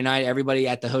Saturday night, everybody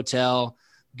at the hotel,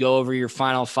 go over your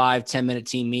final 5-10 minute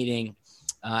team meeting.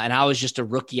 And I was just a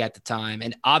rookie at the time.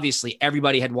 And obviously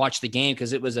everybody had watched the game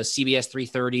because it was a CBS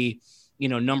 330, you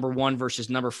know, number 1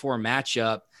 versus number 4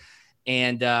 matchup.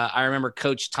 And I remember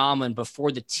Coach Tomlin,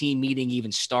 before the team meeting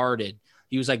even started,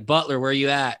 he was like, "Butler, where are you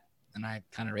at?" And I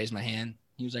kind of raised my hand.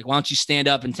 He was like, "Why don't you stand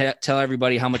up and tell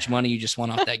everybody how much money you just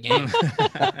won off that game?"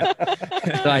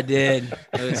 So I did.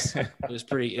 It was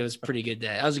pretty good day.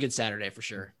 That was a good Saturday for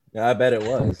sure. Yeah, I bet it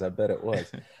was.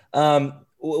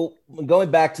 Well,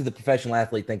 going back to the professional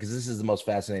athlete thing, because this is the most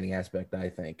fascinating aspect, I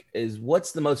think, is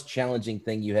what's the most challenging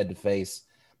thing you had to face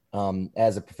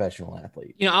as a professional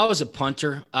athlete? You know, I was a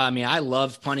punter. I mean, I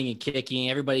loved punting and kicking.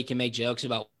 Everybody can make jokes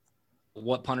about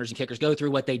what punters and kickers go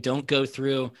through, what they don't go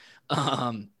through.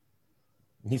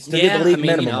 He still did the league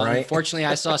minimum, you know, right? Unfortunately,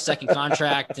 I saw a second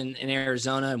contract in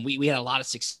Arizona, and we had a lot of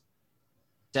success.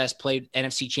 Played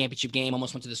NFC Championship game,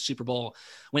 almost went to the Super Bowl,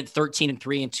 went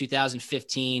 13-3 in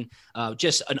 2015.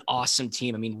 Just an awesome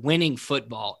team. I mean, winning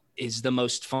football is the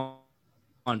most fun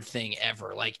thing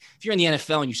ever. Like, if you're in the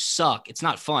NFL and you suck, it's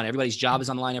not fun. Everybody's job is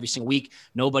on the line every single week.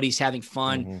 Nobody's having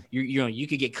fun. Mm-hmm. You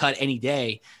could get cut any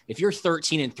day. If you're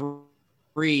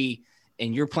 13-3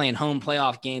 and you're playing home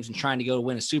playoff games and trying to go to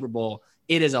win a Super Bowl,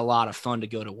 it is a lot of fun to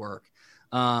go to work.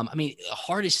 I mean, the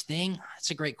hardest thing,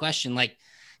 that's a great question. Like,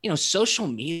 you know, social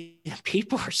media,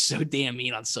 people are so damn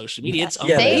mean on social media. It's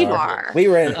they are. We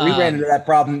ran into that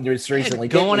problem just recently.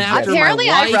 Going after apparently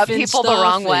my wife I rub people the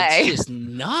wrong way. It's just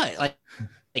nuts.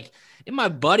 Like if my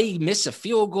buddy missed a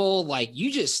field goal, like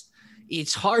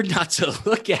it's hard not to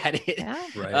look at it. Yeah.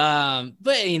 Right.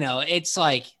 But you know, it's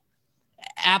like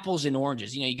apples and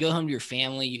oranges. You know, you go home to your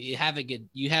family, you have a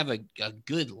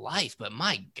good life, but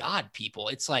my God, people,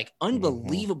 it's like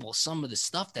unbelievable some of the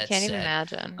stuff that's can't said. even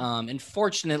imagine. And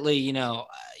fortunately, you know,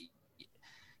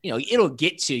 it'll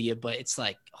get to you, but it's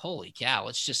like, holy cow,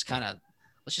 let's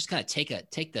let's just kind of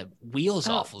take the wheels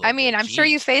off a little I mean, bit. I'm sure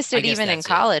you Jeez. faced I it guess even in that's it.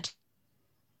 college,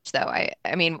 though.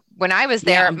 I mean, when I was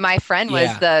there, my friend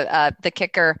was the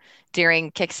kicker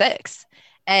during kick six,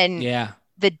 and Yeah.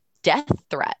 the death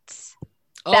threats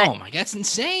Oh my, that's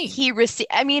insane. he received.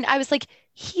 I mean, I was like,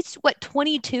 he's what,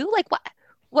 22? Like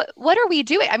what are we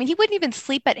doing? I mean, he wouldn't even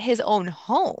sleep at his own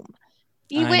home.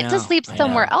 He went to sleep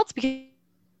somewhere else because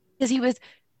he was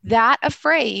that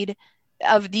afraid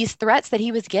of these threats that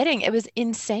he was getting. It was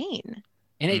insane.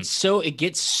 And it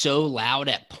gets so loud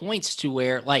at points to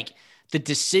where like the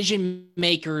decision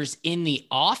makers in the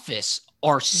office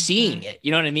are seeing it.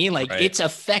 You know what I mean? Like it's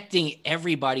affecting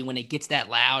everybody when it gets that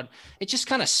loud. It just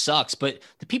kind of sucks. But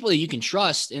the people that you can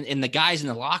trust and the guys in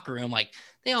the locker room, like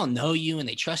they all know you and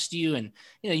they trust you. And,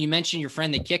 you know, you mentioned your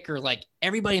friend, the kicker, like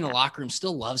everybody in the locker room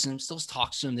still loves him, still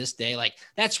talks to him this day. Like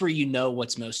that's where you know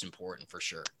what's most important for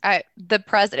sure. The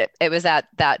president, it was at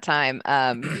that time,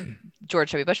 George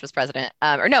W. Bush was president.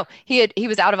 Or no, he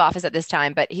was out of office at this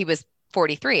time, but he was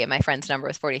 43 and my friend's number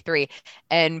was 43.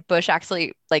 And Bush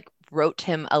actually like wrote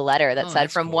him a letter that said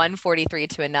from 143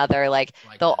 to another, like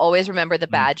they'll always remember the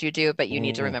bad you do, but you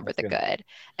need to remember the good.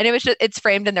 And it was just, it's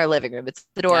framed in their living room. It's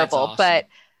adorable. Awesome. But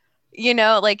you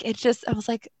know, like it's just, I was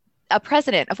like, a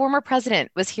former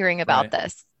president was hearing about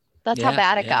this. That's how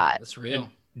bad it got. That's real.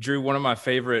 Drew, one of my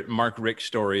favorite Mark Richt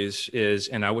stories is,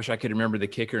 and I wish I could remember the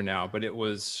kicker now, but it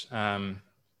was, I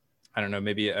don't know,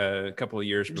 maybe a couple of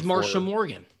years before. Marshall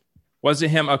Morgan. Was it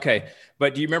him? Okay.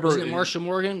 But do you remember? Was it Marshall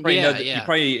Morgan? Right, you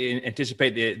probably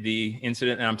anticipate the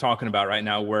incident that I'm talking about right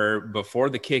now, where before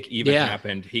the kick even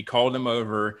happened, he called him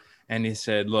over and he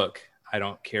said, look, I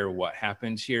don't care what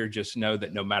happens here. Just know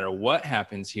that no matter what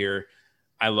happens here,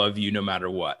 I love you no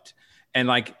matter what. And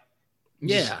like,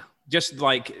 just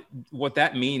like what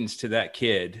that means to that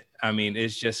kid. I mean,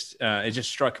 it's just, it just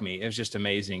struck me. It was just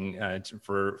amazing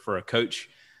for a coach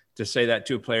to say that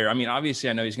to a player. I mean,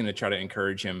 obviously I know he's going to try to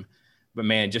encourage him, but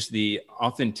man, just the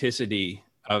authenticity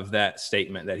of that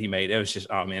statement that he made, it was just,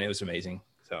 oh man, it was amazing.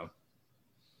 So.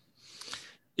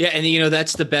 Yeah. And you know,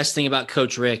 that's the best thing about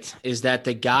Coach Richt is that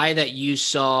the guy that you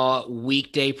saw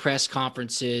weekday press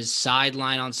conferences,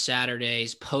 sideline on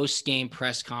Saturdays, post-game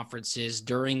press conferences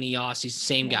during the Aussies,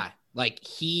 same guy. Like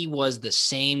he was the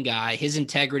same guy. His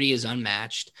integrity is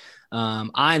unmatched.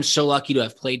 I'm so lucky to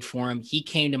have played for him. He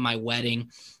came to my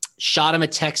wedding. Shot him a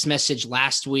text message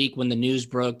last week when the news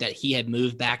broke that he had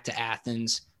moved back to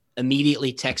Athens,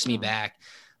 immediately text me back.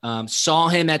 Saw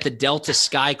him at the Delta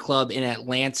Sky Club in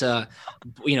Atlanta,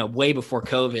 you know, way before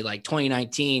COVID, like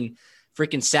 2019,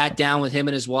 freaking sat down with him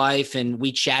and his wife and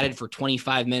we chatted for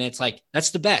 25 minutes. Like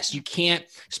that's the best. You can't,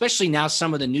 especially now,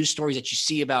 some of the news stories that you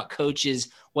see about coaches,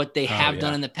 what they have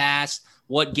done in the past,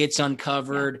 what gets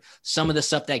uncovered, some of the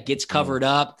stuff that gets covered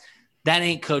up. That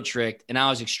ain't Coach Richt, and I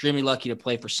was extremely lucky to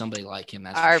play for somebody like him.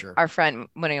 That's for sure. Our friend,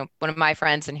 one of my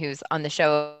friends, and who's on the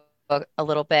show a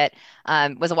little bit,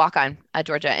 was a walk-on at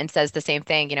Georgia, and says the same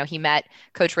thing. You know, he met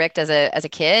Coach Richt as a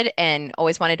kid, and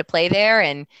always wanted to play there,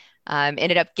 and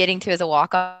ended up getting to as a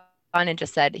walk-on, and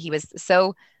just said he was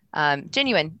so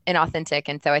genuine and authentic.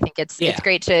 And so I think it's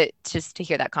great to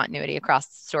hear that continuity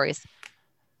across stories.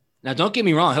 Now, don't get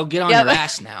me wrong; he'll get on your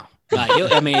ass now.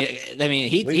 I mean,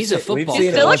 he's a football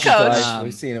coach.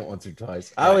 We've seen it once or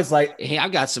twice. I was like, hey,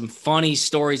 I've got some funny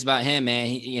stories about him, man.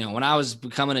 You know, when I was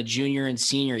becoming a junior and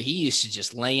senior, he used to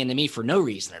just lay into me for no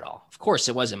reason at all. Of course,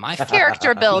 it wasn't my fault.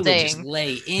 Character building. He would just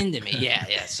lay into me. Yeah.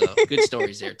 So good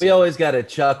stories there too. We always got a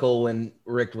chuckle when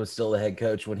Richt was still the head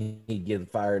coach when he'd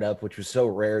get fired up, which was so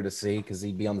rare to see because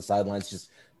he'd be on the sidelines just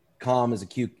calm as a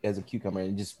cucumber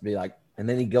and just be like. And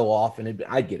then he'd go off, and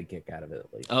I'd get a kick out of it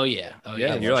at least. Oh yeah.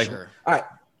 You're like, sure. All right,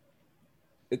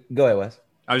 go ahead, Wes.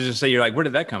 I was just saying, you're like, where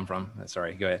did that come from?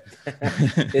 Sorry, go ahead.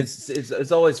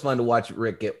 it's always fun to watch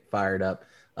Rick get fired up.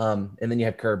 And then you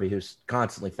have Kirby, who's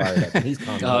constantly fired up. And he's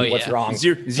constantly, what's wrong?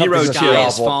 Zero sky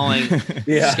is falling.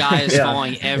 Sky is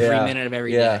falling every minute of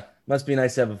every day. Must be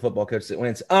nice to have a football coach that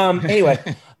wins. Anyway,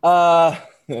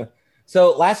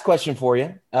 so last question for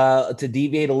you, to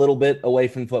deviate a little bit away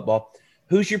from football.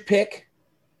 Who's your pick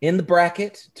in the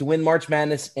bracket to win March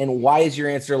Madness, and why is your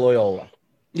answer Loyola?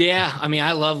 Yeah, I mean,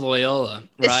 I love Loyola.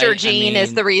 Sister Jean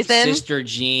is the reason. Sister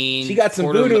Jean. She got some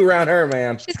voodoo around her,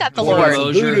 man. She's got the Lord.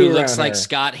 Lord. Who looks like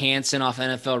Scott Hansen off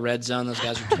NFL Red Zone. Those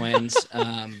guys are twins.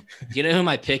 Do you know who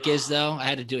my pick is, though? I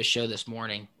had to do a show this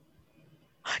morning.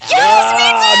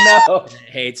 Yes,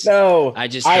 no. I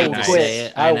just hate to say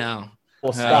it. I know.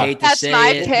 Well, I hate to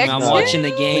say it. Pick. I'm watching the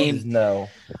game. Please, no.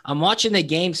 I'm watching the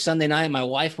game Sunday night. My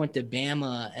wife went to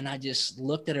Bama, and I just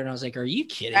looked at her, and I was like, are you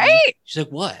kidding me? Right. She's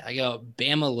like, what? I go,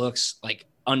 Bama looks like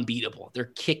unbeatable.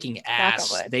 They're kicking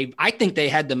ass. I think they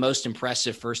had the most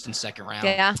impressive first and second round.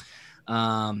 Yeah.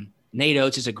 Nate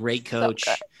Oates is a great coach.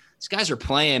 So These guys are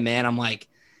playing, man. I'm like,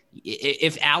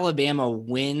 if Alabama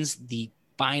wins the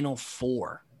Final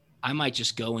Four, I might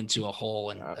just go into a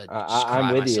hole and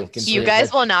I'm with you. You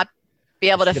guys will not be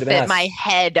able to fit my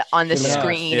head on the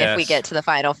screen if we get to the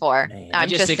Final Four. Man. I'm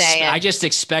just saying. I just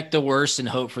expect the worst and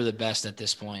hope for the best at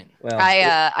this point. Well,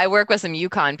 I work with some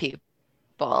UConn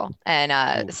people,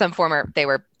 and they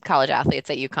were college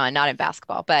athletes at UConn, not in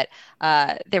basketball, but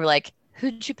they were like,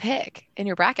 "Who'd you pick in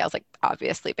your bracket?" I was like,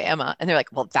 "Obviously Bama," and they're like,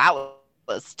 "Well, that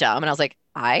was dumb," and I was like,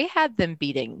 "I had them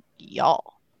beating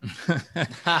y'all." There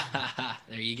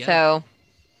you go. So,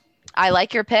 I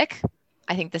like your pick.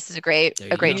 I think this is a great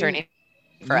journey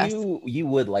for us. You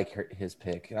would like his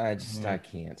pick. I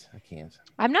can't.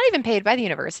 I'm not even paid by the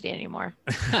university anymore.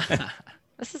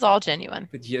 This is all genuine.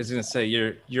 But I was gonna say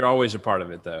you're always a part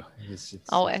of it, though. It's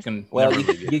always. Well,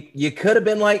 you could have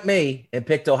been like me and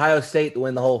picked Ohio State to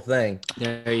win the whole thing.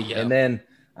 There you go. And then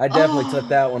I definitely took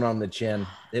that one on the chin.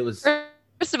 It was.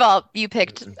 First of all, you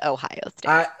picked Ohio State.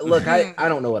 I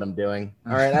don't know what I'm doing.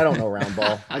 All right, I don't know round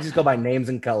ball. I just go by names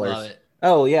and colors. Love it.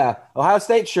 Oh yeah, Ohio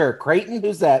State, sure. Creighton,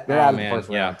 who's that? They're out of the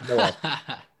first yeah. round.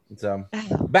 So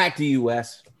back to you,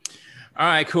 Wes. All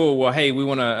right, cool. Well, hey, we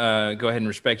want to go ahead and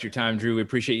respect your time, Drew. We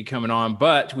appreciate you coming on,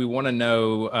 but we want to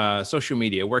know social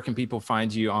media. Where can people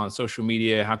find you on social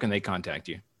media? How can they contact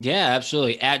you? Yeah,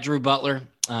 absolutely. At Drew Butler,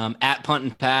 at Punt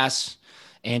and Pass,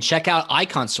 and check out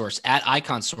Icon Source at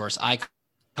Icon Source,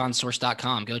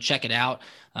 iconsource.com. Go check it out.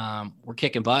 We're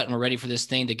kicking butt and we're ready for this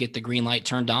thing to get the green light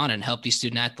turned on and help these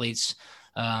student athletes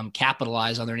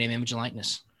capitalize on their name, image, and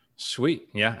likeness. Sweet.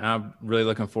 Yeah. I'm really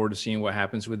looking forward to seeing what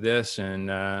happens with this. And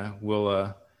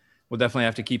we'll definitely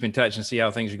have to keep in touch and see how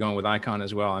things are going with Icon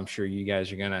as well. I'm sure you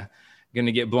guys are going to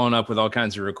get blown up with all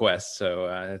kinds of requests. So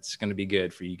it's going to be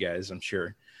good for you guys, I'm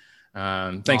sure.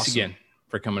 Thanks again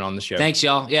for coming on the show. Thanks,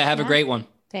 y'all. Yeah. Have a great one.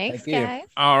 Thanks, Thank you. guys.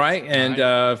 All right. And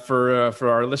for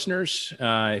our listeners,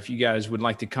 if you guys would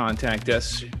like to contact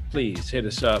us, please hit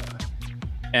us up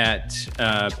at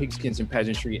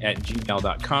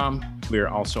pigskinsandpageantry@gmail.com. We're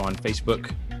also on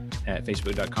Facebook at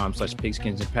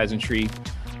facebook.com/pigskinsandpageantry.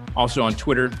 Also on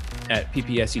Twitter at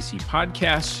PPSEC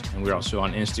Podcast. And we're also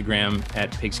on Instagram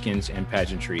at Pigskins and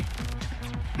Pageantry.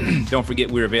 Don't forget,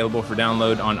 we're available for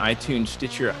download on iTunes,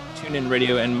 Stitcher, TuneIn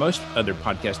Radio, and most other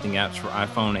podcasting apps for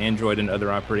iPhone, Android, and other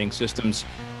operating systems.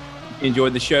 If you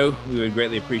enjoyed the show, we would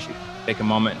greatly appreciate it. Take a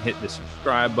moment, hit the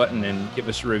subscribe button, and give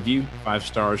us a review. 5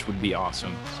 stars would be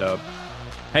awesome. So,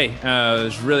 hey, it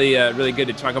was really good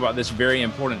to talk about this very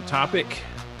important topic.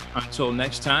 Until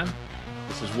next time,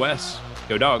 this is Wes.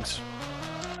 Go Dogs.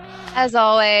 As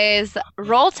always,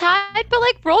 roll Tide, but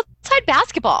like roll Tide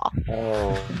basketball.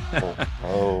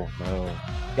 Oh, no.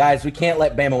 Guys, we can't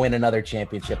let Bama win another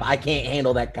championship. I can't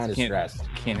handle that kind of stress.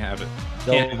 Can't have it.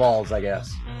 Go Vols, I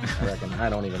guess. I reckon. I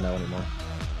don't even know anymore.